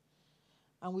friend.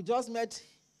 And we just met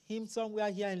him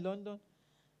somewhere here in London.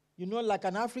 You know, like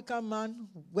an African man,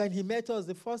 when he met us,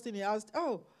 the first thing he asked,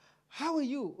 "Oh, how are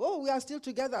you?" "Oh, we are still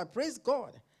together. Praise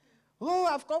God." "Oh,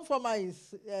 I've come for my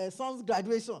son's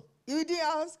graduation." He didn't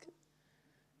ask.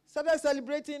 Started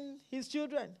celebrating his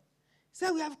children. He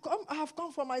said, I have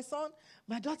come for my son.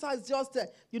 My daughter is just,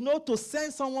 to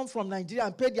send someone from Nigeria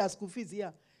and pay their school fees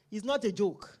here. It's not a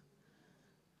joke.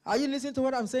 Are you listening to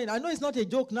what I'm saying? I know it's not a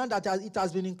joke now that it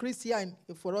has been increased here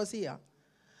for us here.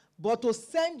 But to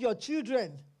send your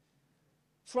children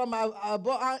from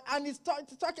and he's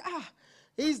talking,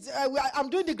 I'm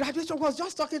doing the graduation, was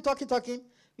just talking.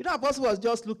 You know, Apostle was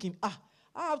just looking, I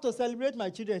have to celebrate my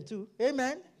children too.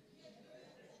 Amen.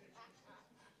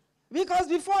 Because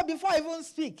before I even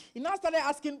speak, he now started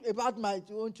asking about my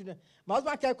own children. My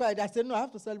husband kept quiet. I said, no, I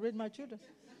have to celebrate my children.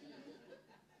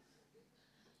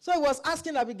 So he was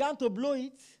asking, I began to blow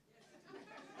it.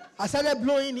 I started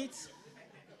blowing it.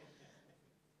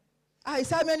 I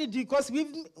said, many do, because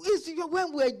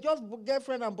when we're just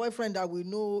girlfriend and boyfriend that we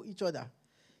know each other.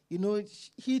 You know,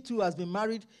 he too has been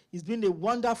married. He's been a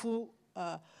wonderful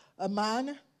a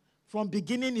man. From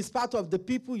beginning, he's part of the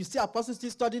people. You see apostles still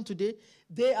studying today.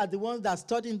 They are the ones that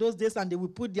studied in those days, and they will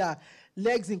put their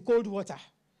legs in cold water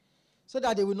so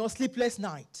that they will not sleepless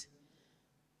night.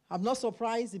 I'm not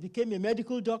surprised he became a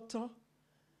medical doctor.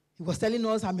 He was telling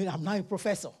us, I'm now a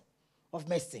professor of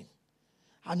medicine.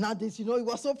 And now this, he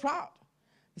was so proud.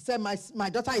 He said, my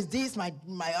daughter is this, my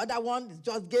other one is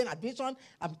just getting admission.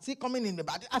 I'm still coming in the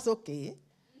body. That's okay.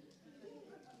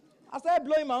 I started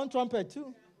blowing my own trumpet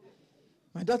too.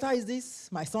 My daughter is this,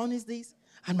 my son is this,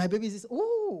 and my baby is this.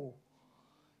 Oh,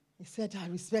 he said, I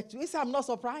respect you. He said, I'm not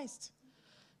surprised.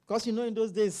 Because, in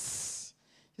those days,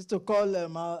 he used to call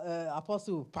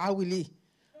Apostle Pa Willie,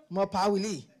 more Pa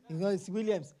Willie. It's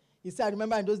Williams. He said, I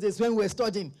remember in those days when we were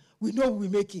studying, we know we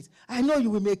will make it. I know you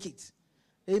will make it.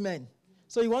 Amen.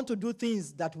 So you want to do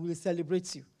things that will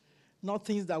celebrate you, not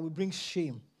things that will bring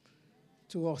shame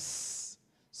to us.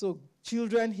 So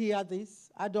children hear this,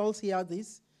 adults hear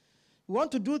this. We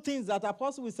want to do things that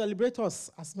Apostle will celebrate us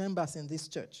as members in this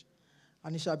church,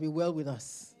 and it shall be well with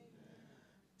us.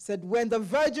 Said, when the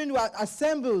virgin were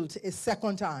assembled a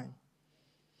second time,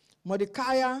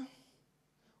 Mordecai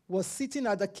was sitting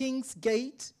at the king's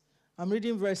gate. I'm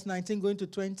reading verse 19 going to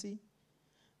 20.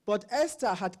 But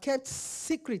Esther had kept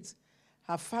secret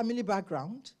her family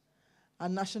background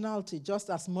and nationality, just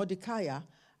as Mordecai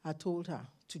had told her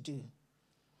to do.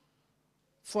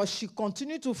 For she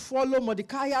continued to follow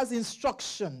Mordecai's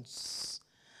instructions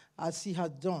as he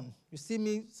had done. You see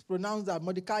me pronounce that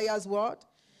Mordecai's word?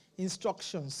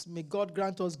 Instructions. May God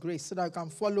grant us grace so that we can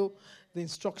follow the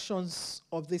instructions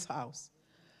of this house,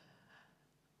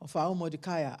 of our own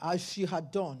Mordecai, as she had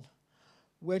done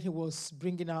when he was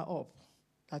bringing her up.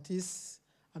 That is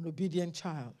an obedient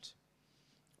child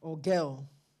or girl.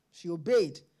 She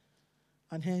obeyed,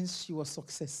 and hence she was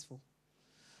successful.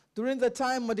 During the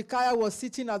time Mordecai was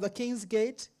sitting at the king's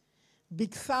gate,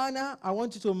 Bigthana, I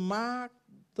want you to mark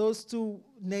those two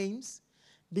names,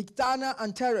 Bigthana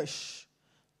and Teresh,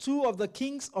 two of the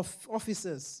king's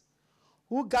officers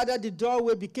who gathered the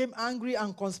doorway, became angry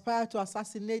and conspired to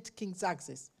assassinate King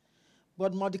Xerxes.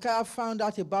 But Mordecai found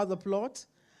out about the plot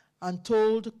and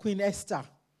told Queen Esther,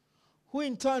 who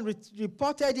in turn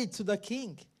reported it to the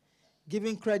king,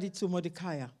 giving credit to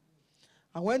Mordecai.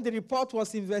 And when the report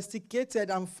was investigated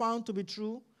and found to be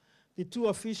true, the two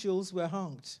officials were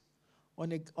hanged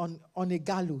on a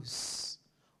gallows,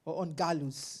 or on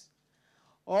gallows.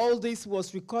 All this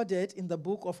was recorded in the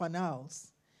book of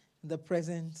Annals, in the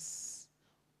presence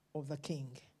of the king.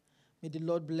 May the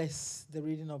Lord bless the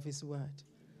reading of his word.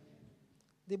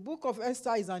 The book of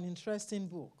Esther is an interesting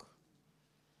book.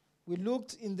 We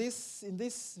looked in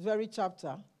this very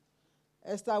chapter,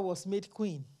 Esther was made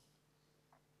queen.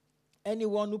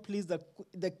 Anyone who pleased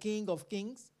the King of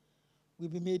Kings will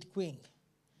be made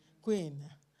queen.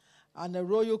 And a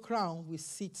royal crown will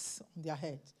sit on their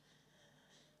head.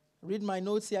 Read my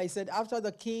notes here. He said, after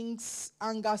the king's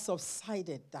anger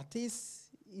subsided, that is,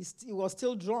 he was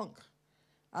still drunk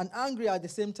and angry at the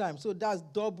same time. So that's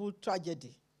double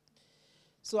tragedy.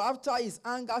 So after his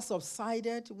anger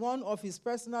subsided, one of his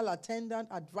personal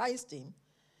attendants advised him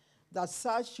that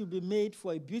search should be made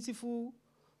for beautiful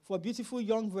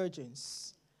young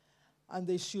virgins, and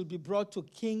they should be brought to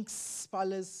king's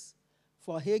palace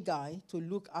for Haggai to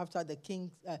look after the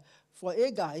king, for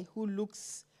Haggai who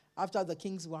looks after the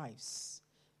king's wives,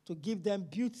 to give them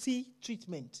beauty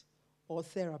treatment or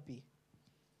therapy.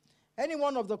 Any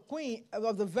one of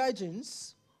the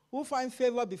virgins who find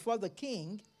favor before the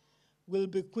king will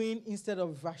be queen instead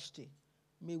of Vashti.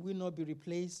 May we not be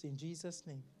replaced in Jesus'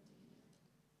 name.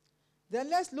 Then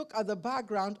let's look at the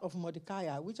background of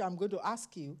Mordecai, which I'm going to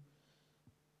ask you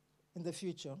in the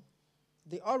future.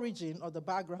 The origin or the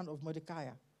background of Mordecai,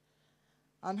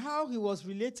 and how he was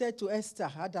related to Esther,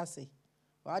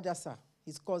 Hadassah,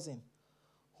 his cousin,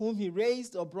 whom he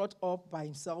raised or brought up by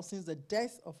himself since the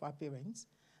death of her parents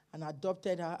and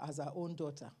adopted her as her own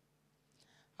daughter.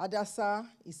 Hadassah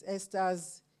is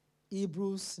Esther's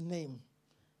Hebrew name.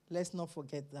 Let's not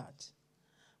forget that.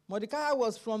 Mordecai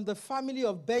was from the family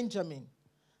of Benjamin.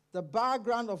 The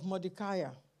background of Mordecai.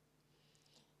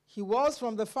 He was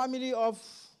from the family of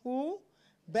who?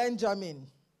 Benjamin.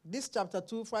 This chapter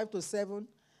 2, 5-7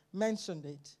 mentioned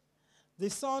it. The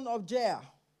son of Jair.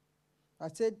 I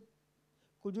said,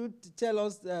 could you tell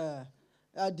us,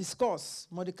 discuss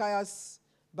Mordecai's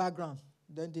background?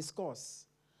 Then discuss.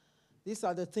 These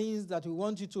are the things that we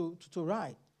want you to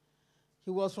write.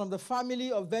 He was from the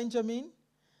family of Benjamin,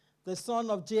 the son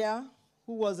of Jair,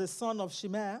 who was the son of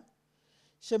Shemaiah.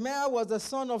 Shemaiah was the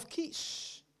son of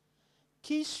Kish.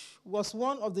 Kish was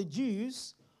one of the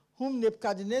Jews whom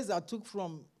Nebuchadnezzar took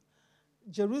from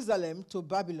Jerusalem to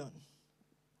Babylon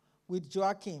with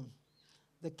Joachim,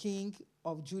 the king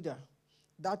of Judah.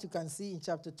 That you can see in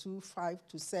chapter 2,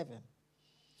 5-7.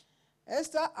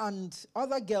 Esther and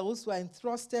other girls were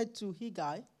entrusted to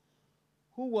Haggai,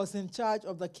 who was in charge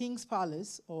of the king's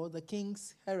palace or the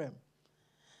king's harem.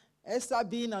 Esther,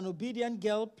 being an obedient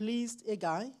girl, pleased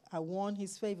Haggai and won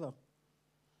his favor.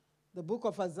 The book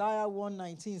of Isaiah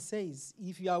 1:19 says,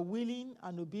 if you are willing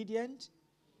and obedient,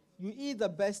 you eat the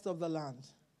best of the land.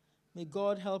 May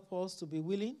God help us to be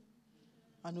willing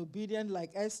and obedient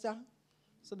like Esther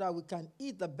so that we can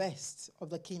eat the best of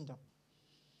the kingdom.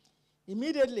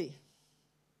 Immediately,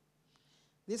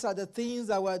 these are the things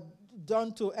that were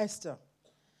done to Esther.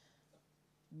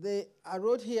 I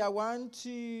wrote here 1,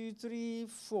 2, 3,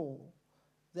 4.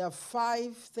 There are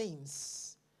 5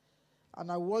 things,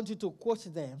 and I want you to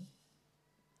quote them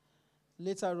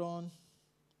later on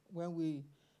when we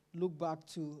look back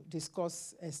to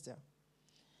discuss Esther.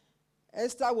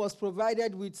 Esther was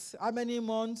provided with how many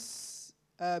months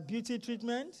beauty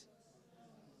treatment?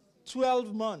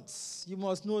 12 months. You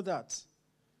must know that.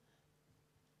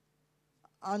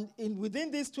 And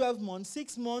within these 12 months,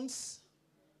 6 months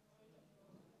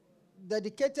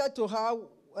dedicated to her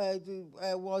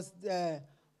was the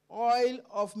oil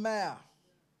of myrrh.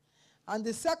 And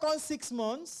the second 6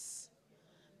 months,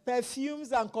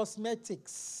 perfumes and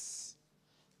cosmetics.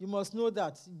 You must know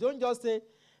that. Don't just say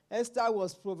Esther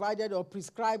was provided or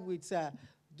prescribed with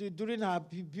during her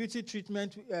beauty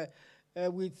treatment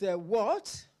with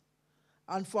what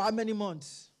and for how many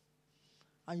months.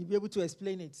 And you'll be able to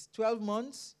explain it. 12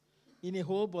 months in a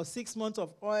whole, but 6 months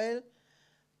of oil,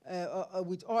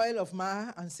 with oil of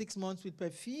myrrh, and 6 months with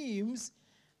perfumes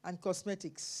and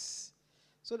cosmetics.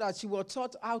 So that she was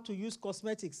taught how to use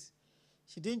cosmetics.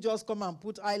 She didn't just come and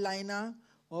put eyeliner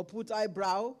or put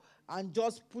eyebrow and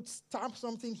just stamp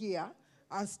something here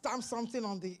and stamp something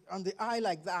on the eye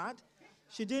like that.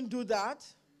 She didn't do that.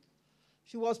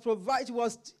 She was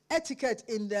etiquette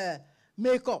in the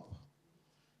makeup.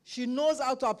 She knows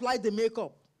how to apply the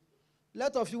makeup. A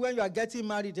lot of you, when you are getting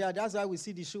married here, that's why we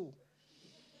see the show.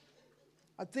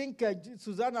 I think,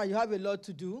 Susanna, you have a lot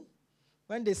to do.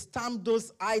 When they stamp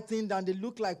those eye things and they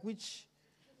look like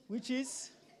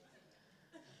witches.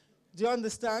 Do you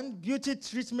understand? Beauty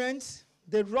treatment.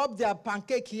 They rub their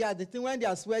pancake here. The thing when they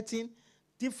are sweating,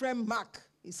 different mark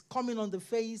is coming on the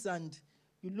face and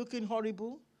you're looking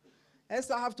horrible.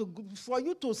 Esther for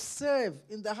you to serve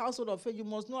in the household of faith, you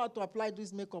must know how to apply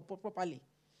this makeup properly.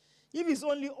 If it's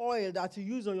only oil that you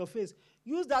use on your face,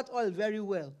 use that oil very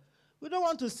well. We don't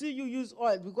want to see you use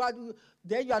oil because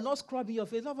then you are not scrubbing your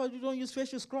face. Otherwise, you don't use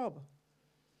facial scrub.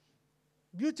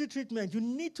 Beauty treatment, you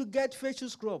need to get facial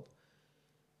scrub.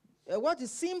 What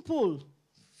is simple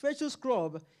facial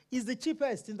scrub is the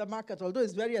cheapest in the market, although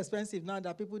it's very expensive now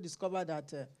that people discover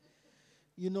that,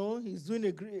 he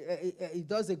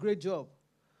does a great job.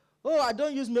 Oh, I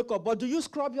don't use makeup, but do you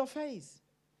scrub your face?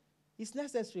 It's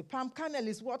necessary. Palm kernel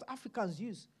is what Africans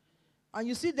use. And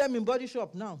you see them in Body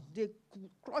Shop now. They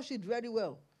crush it very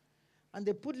well. And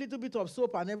they put a little bit of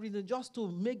soap and everything just to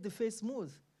make the face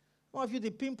smooth. Some of you, the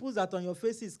pimples that on your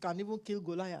faces can even kill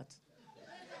Goliath.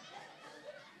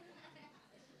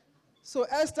 So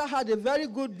Esther had a very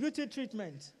good beauty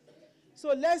treatment.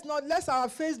 So let our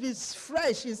face be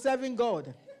fresh in serving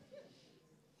God.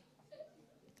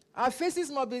 Our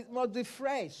faces must be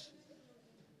fresh.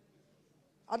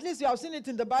 At least you have seen it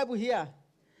in the Bible here.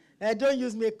 Don't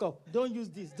use makeup. Don't use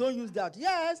this. Don't use that.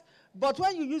 Yes, but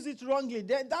when you use it wrongly,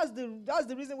 then that's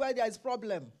the reason why there is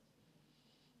problem.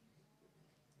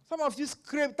 Some of you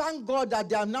scream, thank God that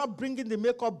they are now bringing the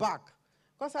makeup back.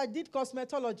 Because I did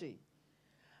cosmetology.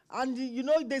 And,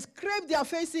 they scrape their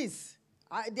faces.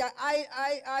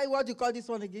 What do you call this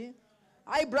one again?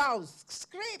 Eyebrows,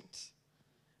 scraped.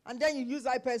 And then you use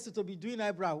eye pencil to be doing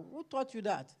eyebrow. Who taught you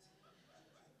that?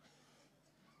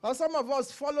 Or some of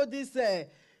us follow this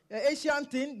Asian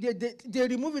thing. They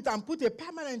remove it and put a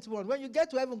permanent one. When you get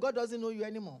to heaven, God doesn't know you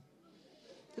anymore.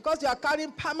 Because you are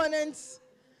carrying permanent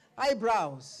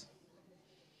eyebrows.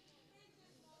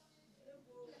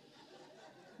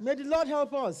 May the Lord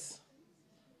help us.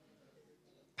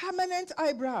 Permanent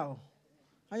eyebrow.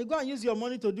 And you go and use your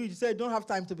money to do it. You say, I don't have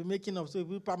time to be making up, so you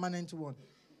put permanent one.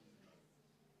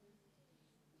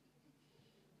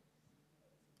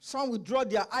 Some will draw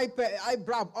their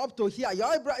eyebrow up to here. Your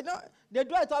eyebrow, they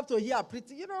draw it up to here.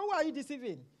 Pretty. Who are you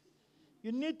deceiving?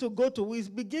 You need to go to, we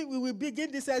will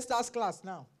begin this Esther's class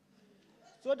now.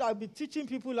 So that I'll be teaching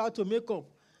people how to make up.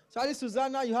 Charlie,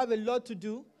 Susanna, you have a lot to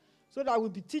do. So that we'll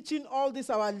be teaching all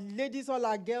this, our ladies, all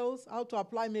our girls, how to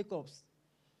apply makeups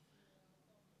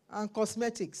and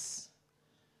cosmetics.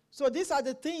 So these are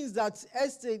the things that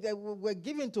were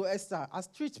given to Esther as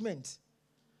treatment.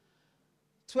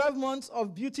 12 months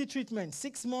of beauty treatment,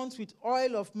 6 months with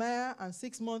oil of myrrh, and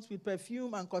 6 months with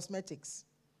perfume and cosmetics.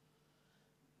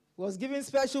 Was given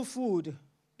special food.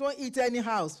 Don't eat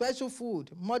anyhow, special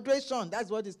food. Moderation, that's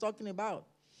what it's talking about.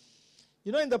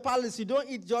 In the palace, you don't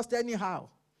eat just anyhow.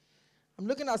 I'm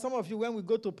looking at some of you when we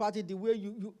go to party, the way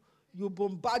you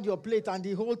bombard your plate and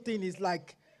the whole thing is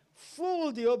like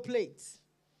full the whole plate.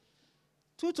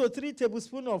 2 to 3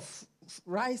 tablespoons of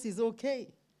rice is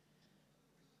okay.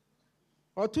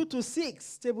 Or 2 to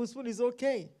 6 tablespoons is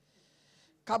okay.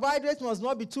 Carbohydrates must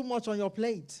not be too much on your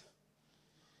plate.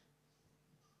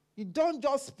 You don't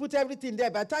just put everything there.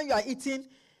 By the time you are eating,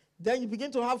 then you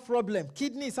begin to have problem.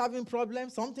 Kidney is having problem.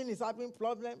 Something is having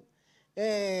problem.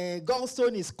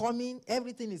 Gallstone is coming.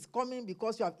 Everything is coming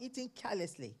because you have eaten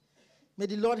carelessly. May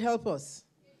the Lord help us.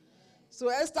 So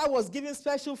Esther was given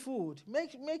special food.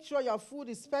 Make sure your food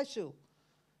is special.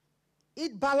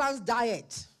 Eat balanced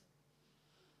diet.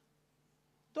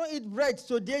 Don't eat bread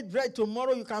today, bread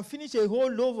tomorrow. You can finish a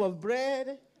whole loaf of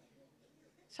bread.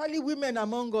 Surely women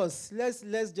among us, let's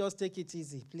just take it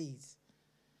easy, please.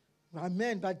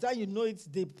 Amen. By the time you know it,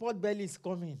 the pot belly is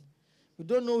coming. You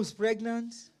don't know who's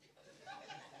pregnant.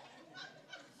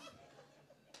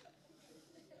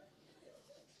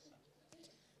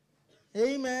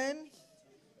 Amen.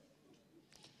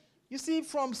 You see,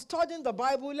 from studying the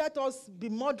Bible, let us be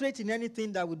moderate in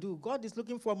anything that we do. God is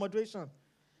looking for moderation.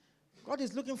 God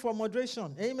is looking for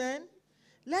moderation. Amen.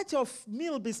 Let your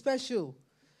meal be special.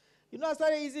 I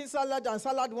started eating salad and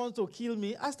salad wants to kill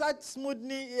me. I start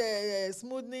smoothie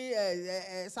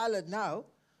salad now.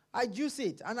 I juice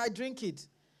it and I drink it.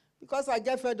 Because I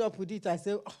get fed up with it, I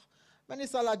say, many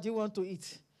salad do you want to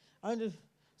eat? And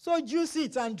so juice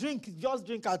it and drink. Just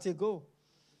drink at a go.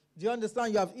 Do you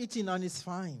understand? You have eaten and it's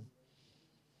fine.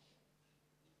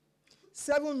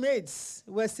 7 maids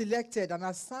were selected and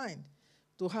assigned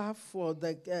to her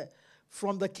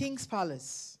from the king's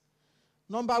palace.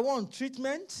 Number 1,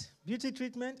 treatment, beauty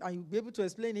treatment, and you'll be able to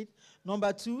explain it.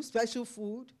 Number 2, special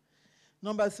food.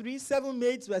 Number 3, 7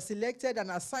 maids were selected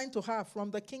and assigned to her from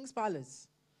the king's palace.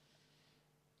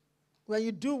 When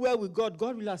you do well with God,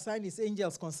 God will assign his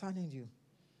angels concerning you.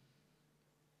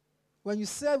 When you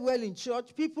serve well in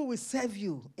church, people will serve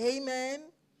you. Amen.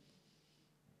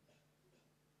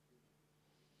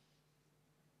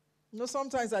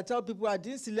 Sometimes I tell people I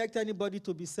didn't select anybody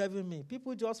to be serving me.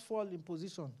 People just fall in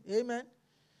position. Amen.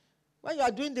 When you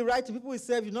are doing the right thing, people will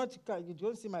serve you. You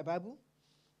don't see my Bible?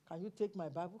 Can you take my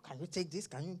Bible? Can you take this?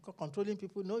 Can you controlling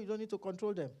people? No, you don't need to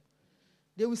control them.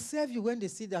 They will serve you when they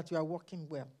see that you are working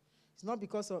well. It's not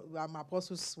because I'm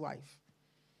apostle's wife.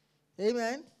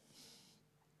 Amen.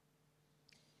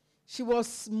 She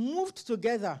was moved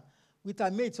together with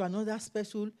her maid to another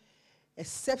special,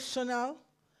 exceptional,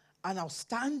 and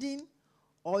outstanding,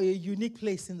 or a unique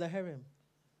place in the harem.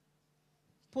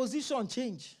 Position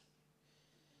change.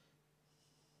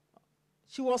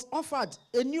 She was offered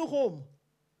a new home.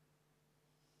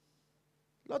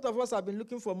 A lot of us have been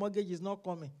looking for mortgage, is not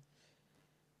coming.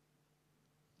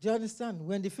 Do you understand?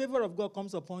 When the favor of God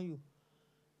comes upon you,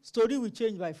 story will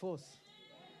change by force.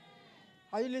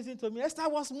 Are you listening to me? Esther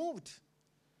was moved.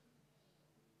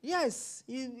 Yes,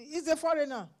 he's a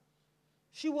foreigner.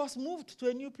 She was moved to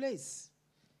a new place.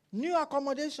 New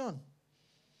accommodation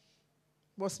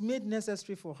was made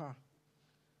necessary for her.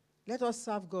 Let us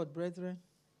serve God, brethren.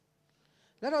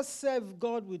 Let us serve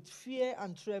God with fear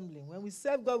and trembling. When we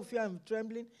serve God with fear and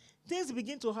trembling, things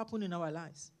begin to happen in our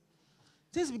lives.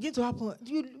 Things begin to happen.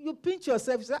 You pinch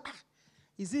yourself, you say,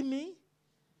 is it me?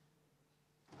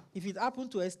 If it happened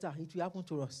to Esther, it will happen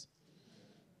to us.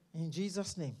 In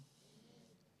Jesus' name.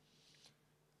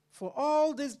 For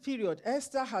all this period,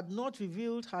 Esther had not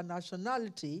revealed her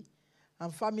nationality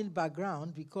and family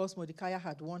background because Mordecai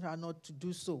had warned her not to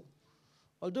do so.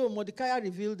 Although Mordecai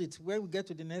revealed it, when we get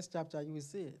to the next chapter, you will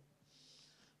see it.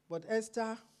 But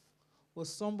Esther was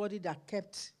somebody that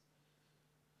kept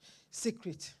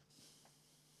secret.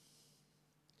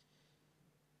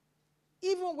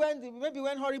 Even when, maybe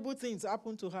when horrible things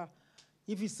happen to her,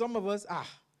 if it's some of us,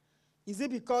 is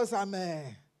it because I'm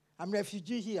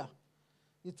refugee here?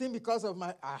 You think because of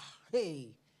my,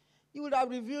 you would have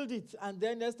revealed it, and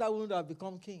then Esther wouldn't have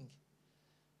become king.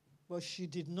 But she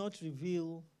did not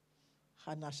reveal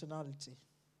her nationality.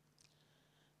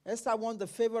 Esther won the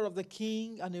favor of the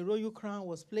king, and a royal crown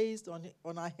was placed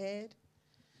on her head.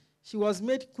 She was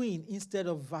made queen instead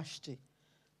of Vashti.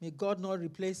 May God not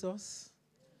replace us.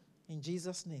 In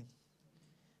Jesus' name.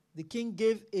 The king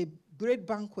gave a great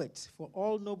banquet for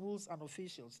all nobles and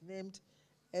officials, named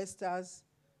Esther's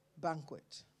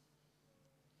banquet.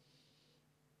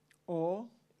 Or,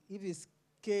 if it's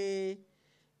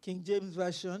King James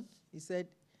Version, he said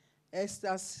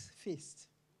Esther's feast.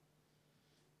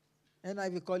 And I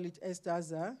will call it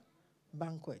Esther's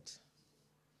banquet.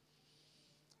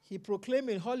 He proclaimed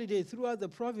a holiday throughout the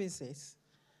provinces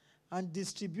and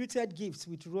distributed gifts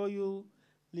with royal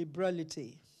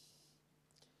liberality.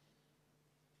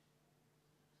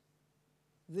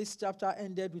 This chapter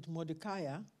ended with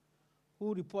Mordecai,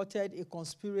 who reported a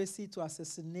conspiracy to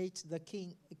assassinate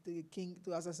King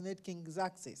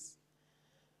Xerxes,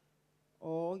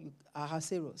 or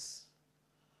Ahasuerus.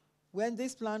 When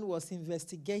this plan was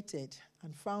investigated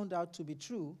and found out to be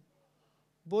true,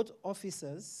 both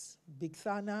officers,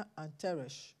 Bigthana and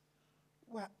Teresh,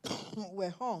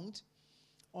 were hanged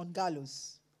on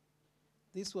gallows.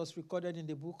 This was recorded in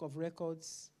the book of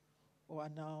records or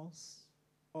annals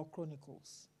or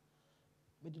chronicles.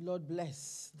 May the Lord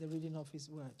bless the reading of his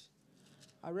word.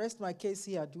 I rest my case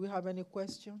here. Do we have any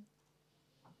question?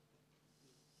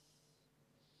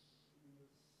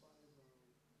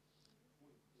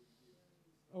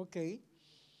 Okay.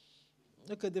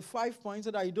 Okay, the 5 points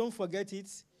so that you don't forget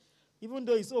it, even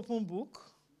though it's open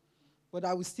book, but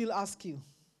I will still ask you.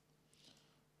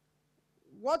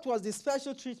 What was the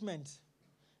special treatment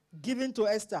given to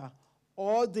Esther,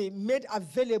 or they made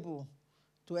available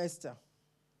to Esther?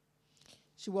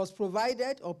 She was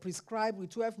provided or prescribed with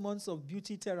 12 months of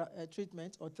beauty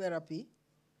treatment or therapy,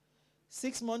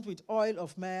 6 months with oil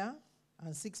of myrrh,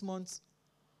 and 6 months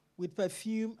with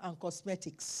perfume and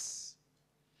cosmetics.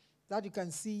 That you can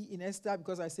see in Esther,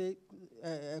 because I say,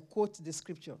 quote the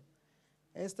scripture.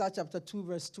 Esther chapter 2,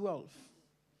 verse 12.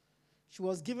 She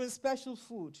was given special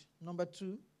food, number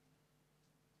 2.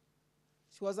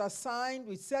 She was assigned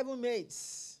with 7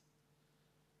 maids.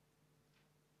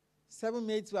 7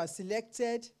 maids were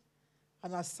selected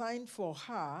and assigned for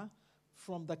her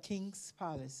from the king's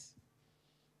palace.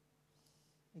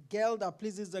 A girl that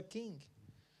pleases the king,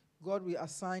 God will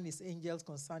assign his angels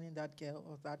concerning that girl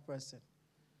or that person.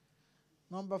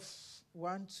 Number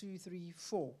 1, 2, 3,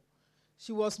 4.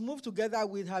 She was moved together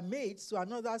with her maids to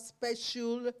another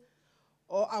special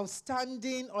or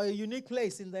outstanding or a unique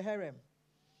place in the harem.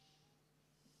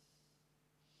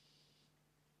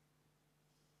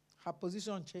 Her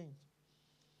position changed.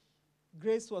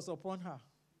 Grace was upon her.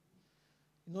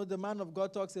 You know, the man of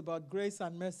God talks about grace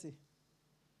and mercy.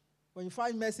 When you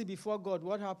find mercy before God,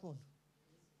 what happened?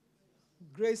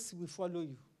 Grace will follow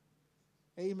you.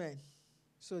 Amen.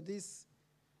 So these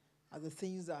are the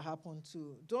things that happen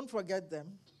too. Don't forget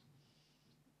them.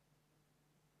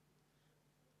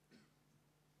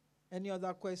 Any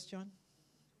other question?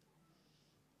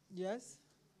 Yes?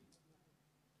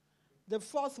 The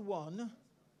fourth one.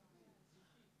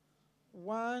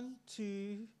 1,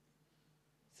 2,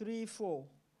 3, 4.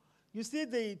 You see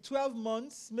the 12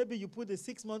 months, maybe you put the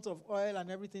 6 months of oil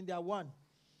and everything, they are one.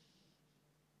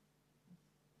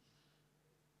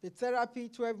 The therapy,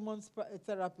 12 months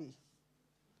therapy.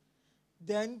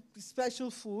 Then special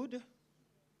food.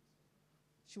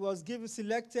 She was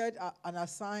selected and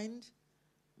assigned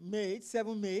maids,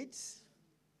 7 maids.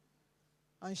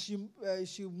 And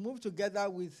she moved together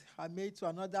with her maid to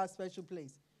another special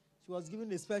place. She was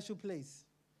given a special place,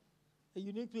 a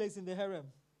unique place in the harem.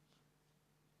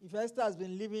 If Esther has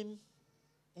been living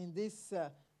in this,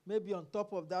 maybe on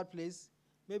top of that place,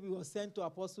 maybe was sent to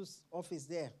Apostles' office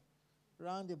there,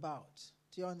 roundabout.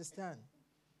 Do you understand?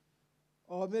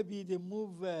 Or maybe they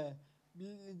move,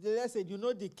 let's say,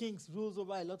 the kings rules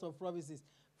over a lot of provinces,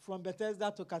 from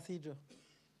Bethesda to Cathedral.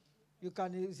 You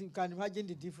can imagine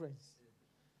the difference.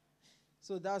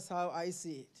 So that's how I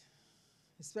see it.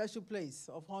 A special place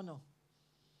of honor.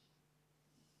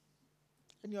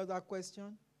 Any other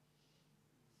question?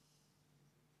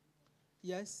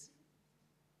 Yes?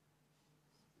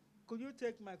 Could you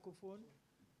take microphone?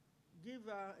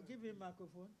 Give him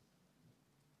microphone.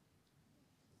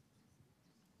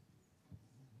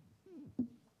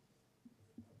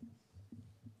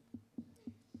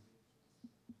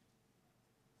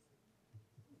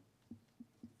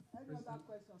 Any other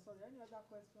question? Sorry, any other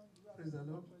question? Praise the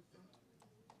Lord.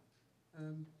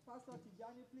 Pastor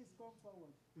Tijani, please come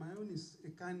forward. My own is a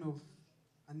kind of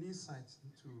an insight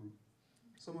into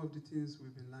some of the things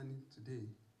we've been learning today.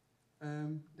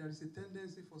 There is a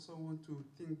tendency for someone to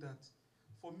think that,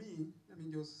 for me, let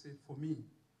me just say for me,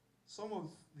 some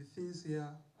of the things here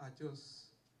are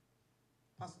just,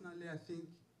 personally, I think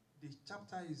the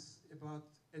chapter is about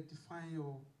edifying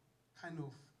or kind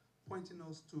of pointing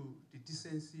us to the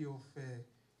decency of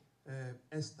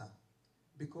Esther.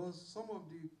 Because some of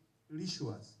the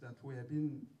rituals that were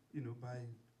being, by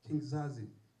King Zazi.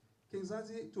 King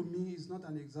Zazi, to me, is not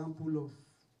an example of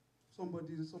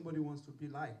somebody wants to be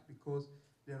like, because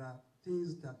there are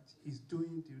things that he's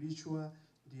doing, the ritual,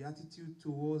 the attitude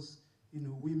towards,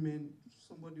 women,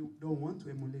 somebody don't want to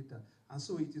emulate that. And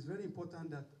so it is very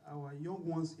important that our young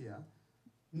ones here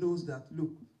knows that,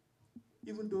 look,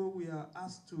 even though we are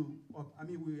asked to,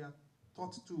 we are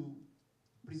taught to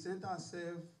present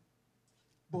ourselves,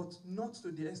 but not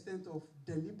to the extent of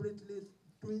deliberately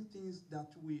doing things that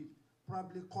will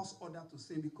probably cause others to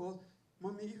sin. Because,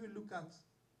 mommy, if you look at,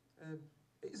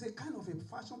 it's a kind of a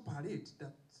fashion parade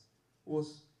that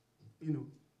was, if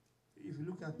you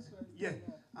look at, yeah.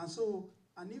 And so,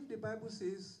 and if the Bible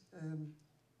says,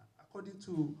 according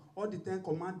to all the 10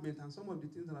 commandments and some of the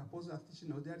things that apostles are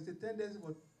teaching us, there is a tendency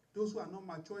for those who are not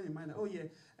mature in mind, I want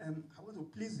to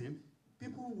please him.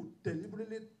 People would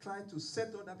deliberately try to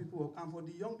set other people up. And for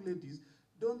the young ladies,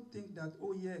 don't think that,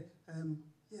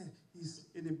 he's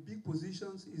in a big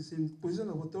position, he's in position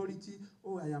of authority,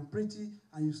 I am pretty,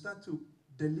 and you start to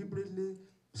deliberately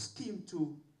scheme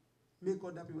to make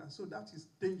other people. So that is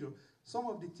dangerous. Some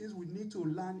of the things we need to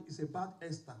learn is about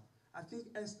Esther. I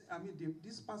think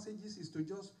these passages is to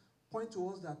just point to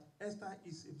us that Esther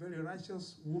is a very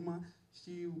righteous woman.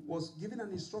 She was given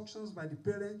an instructions by the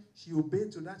parent. She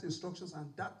obeyed to that instructions, and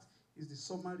that is the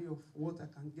summary of what I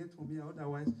can get from here.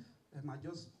 Otherwise, I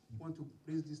just want to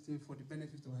praise this thing for the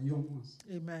benefit of our young ones.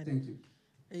 Amen. Thank you.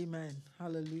 Amen.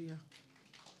 Hallelujah.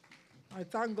 I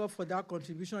thank God for that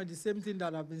contribution. The same thing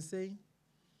that I've been saying.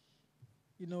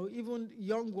 Even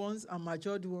young ones and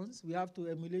matured ones, we have to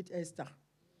emulate Esther.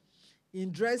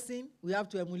 In dressing, we have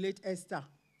to emulate Esther.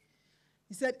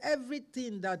 He said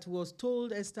everything that was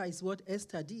told Esther is what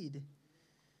Esther did.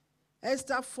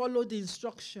 Esther followed the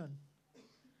instruction.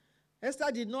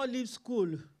 Esther did not leave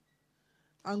school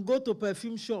and go to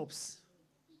perfume shops.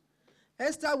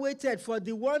 Esther waited for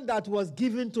the one that was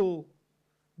given to,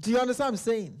 do you understand what I'm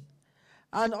saying?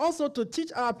 And also to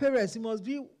teach our parents, it must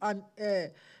be an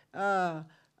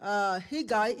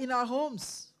Haggai in our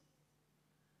homes.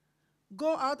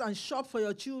 Go out and shop for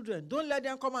your children. Don't let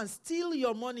them come and steal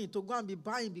your money to go and be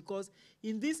buying, because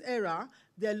in this era,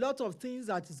 there are a lot of things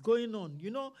that is going on.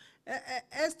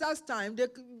 Esther's time,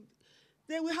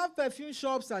 they will have perfume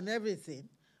shops and everything.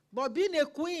 But being a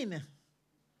queen,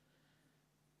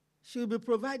 she will be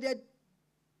provided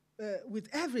with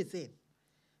everything.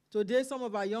 Today, some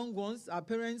of our young ones, our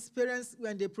parents,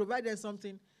 when they provide them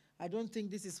something, I don't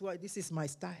think this is my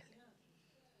style.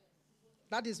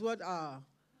 That is what our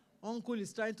uncle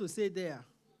is trying to say there.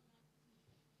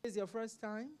 Is your first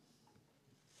time?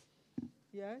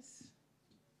 Yes?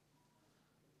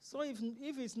 So if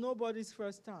it's nobody's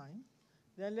first time,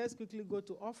 then let's quickly go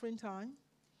to offering time,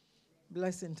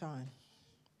 blessing time.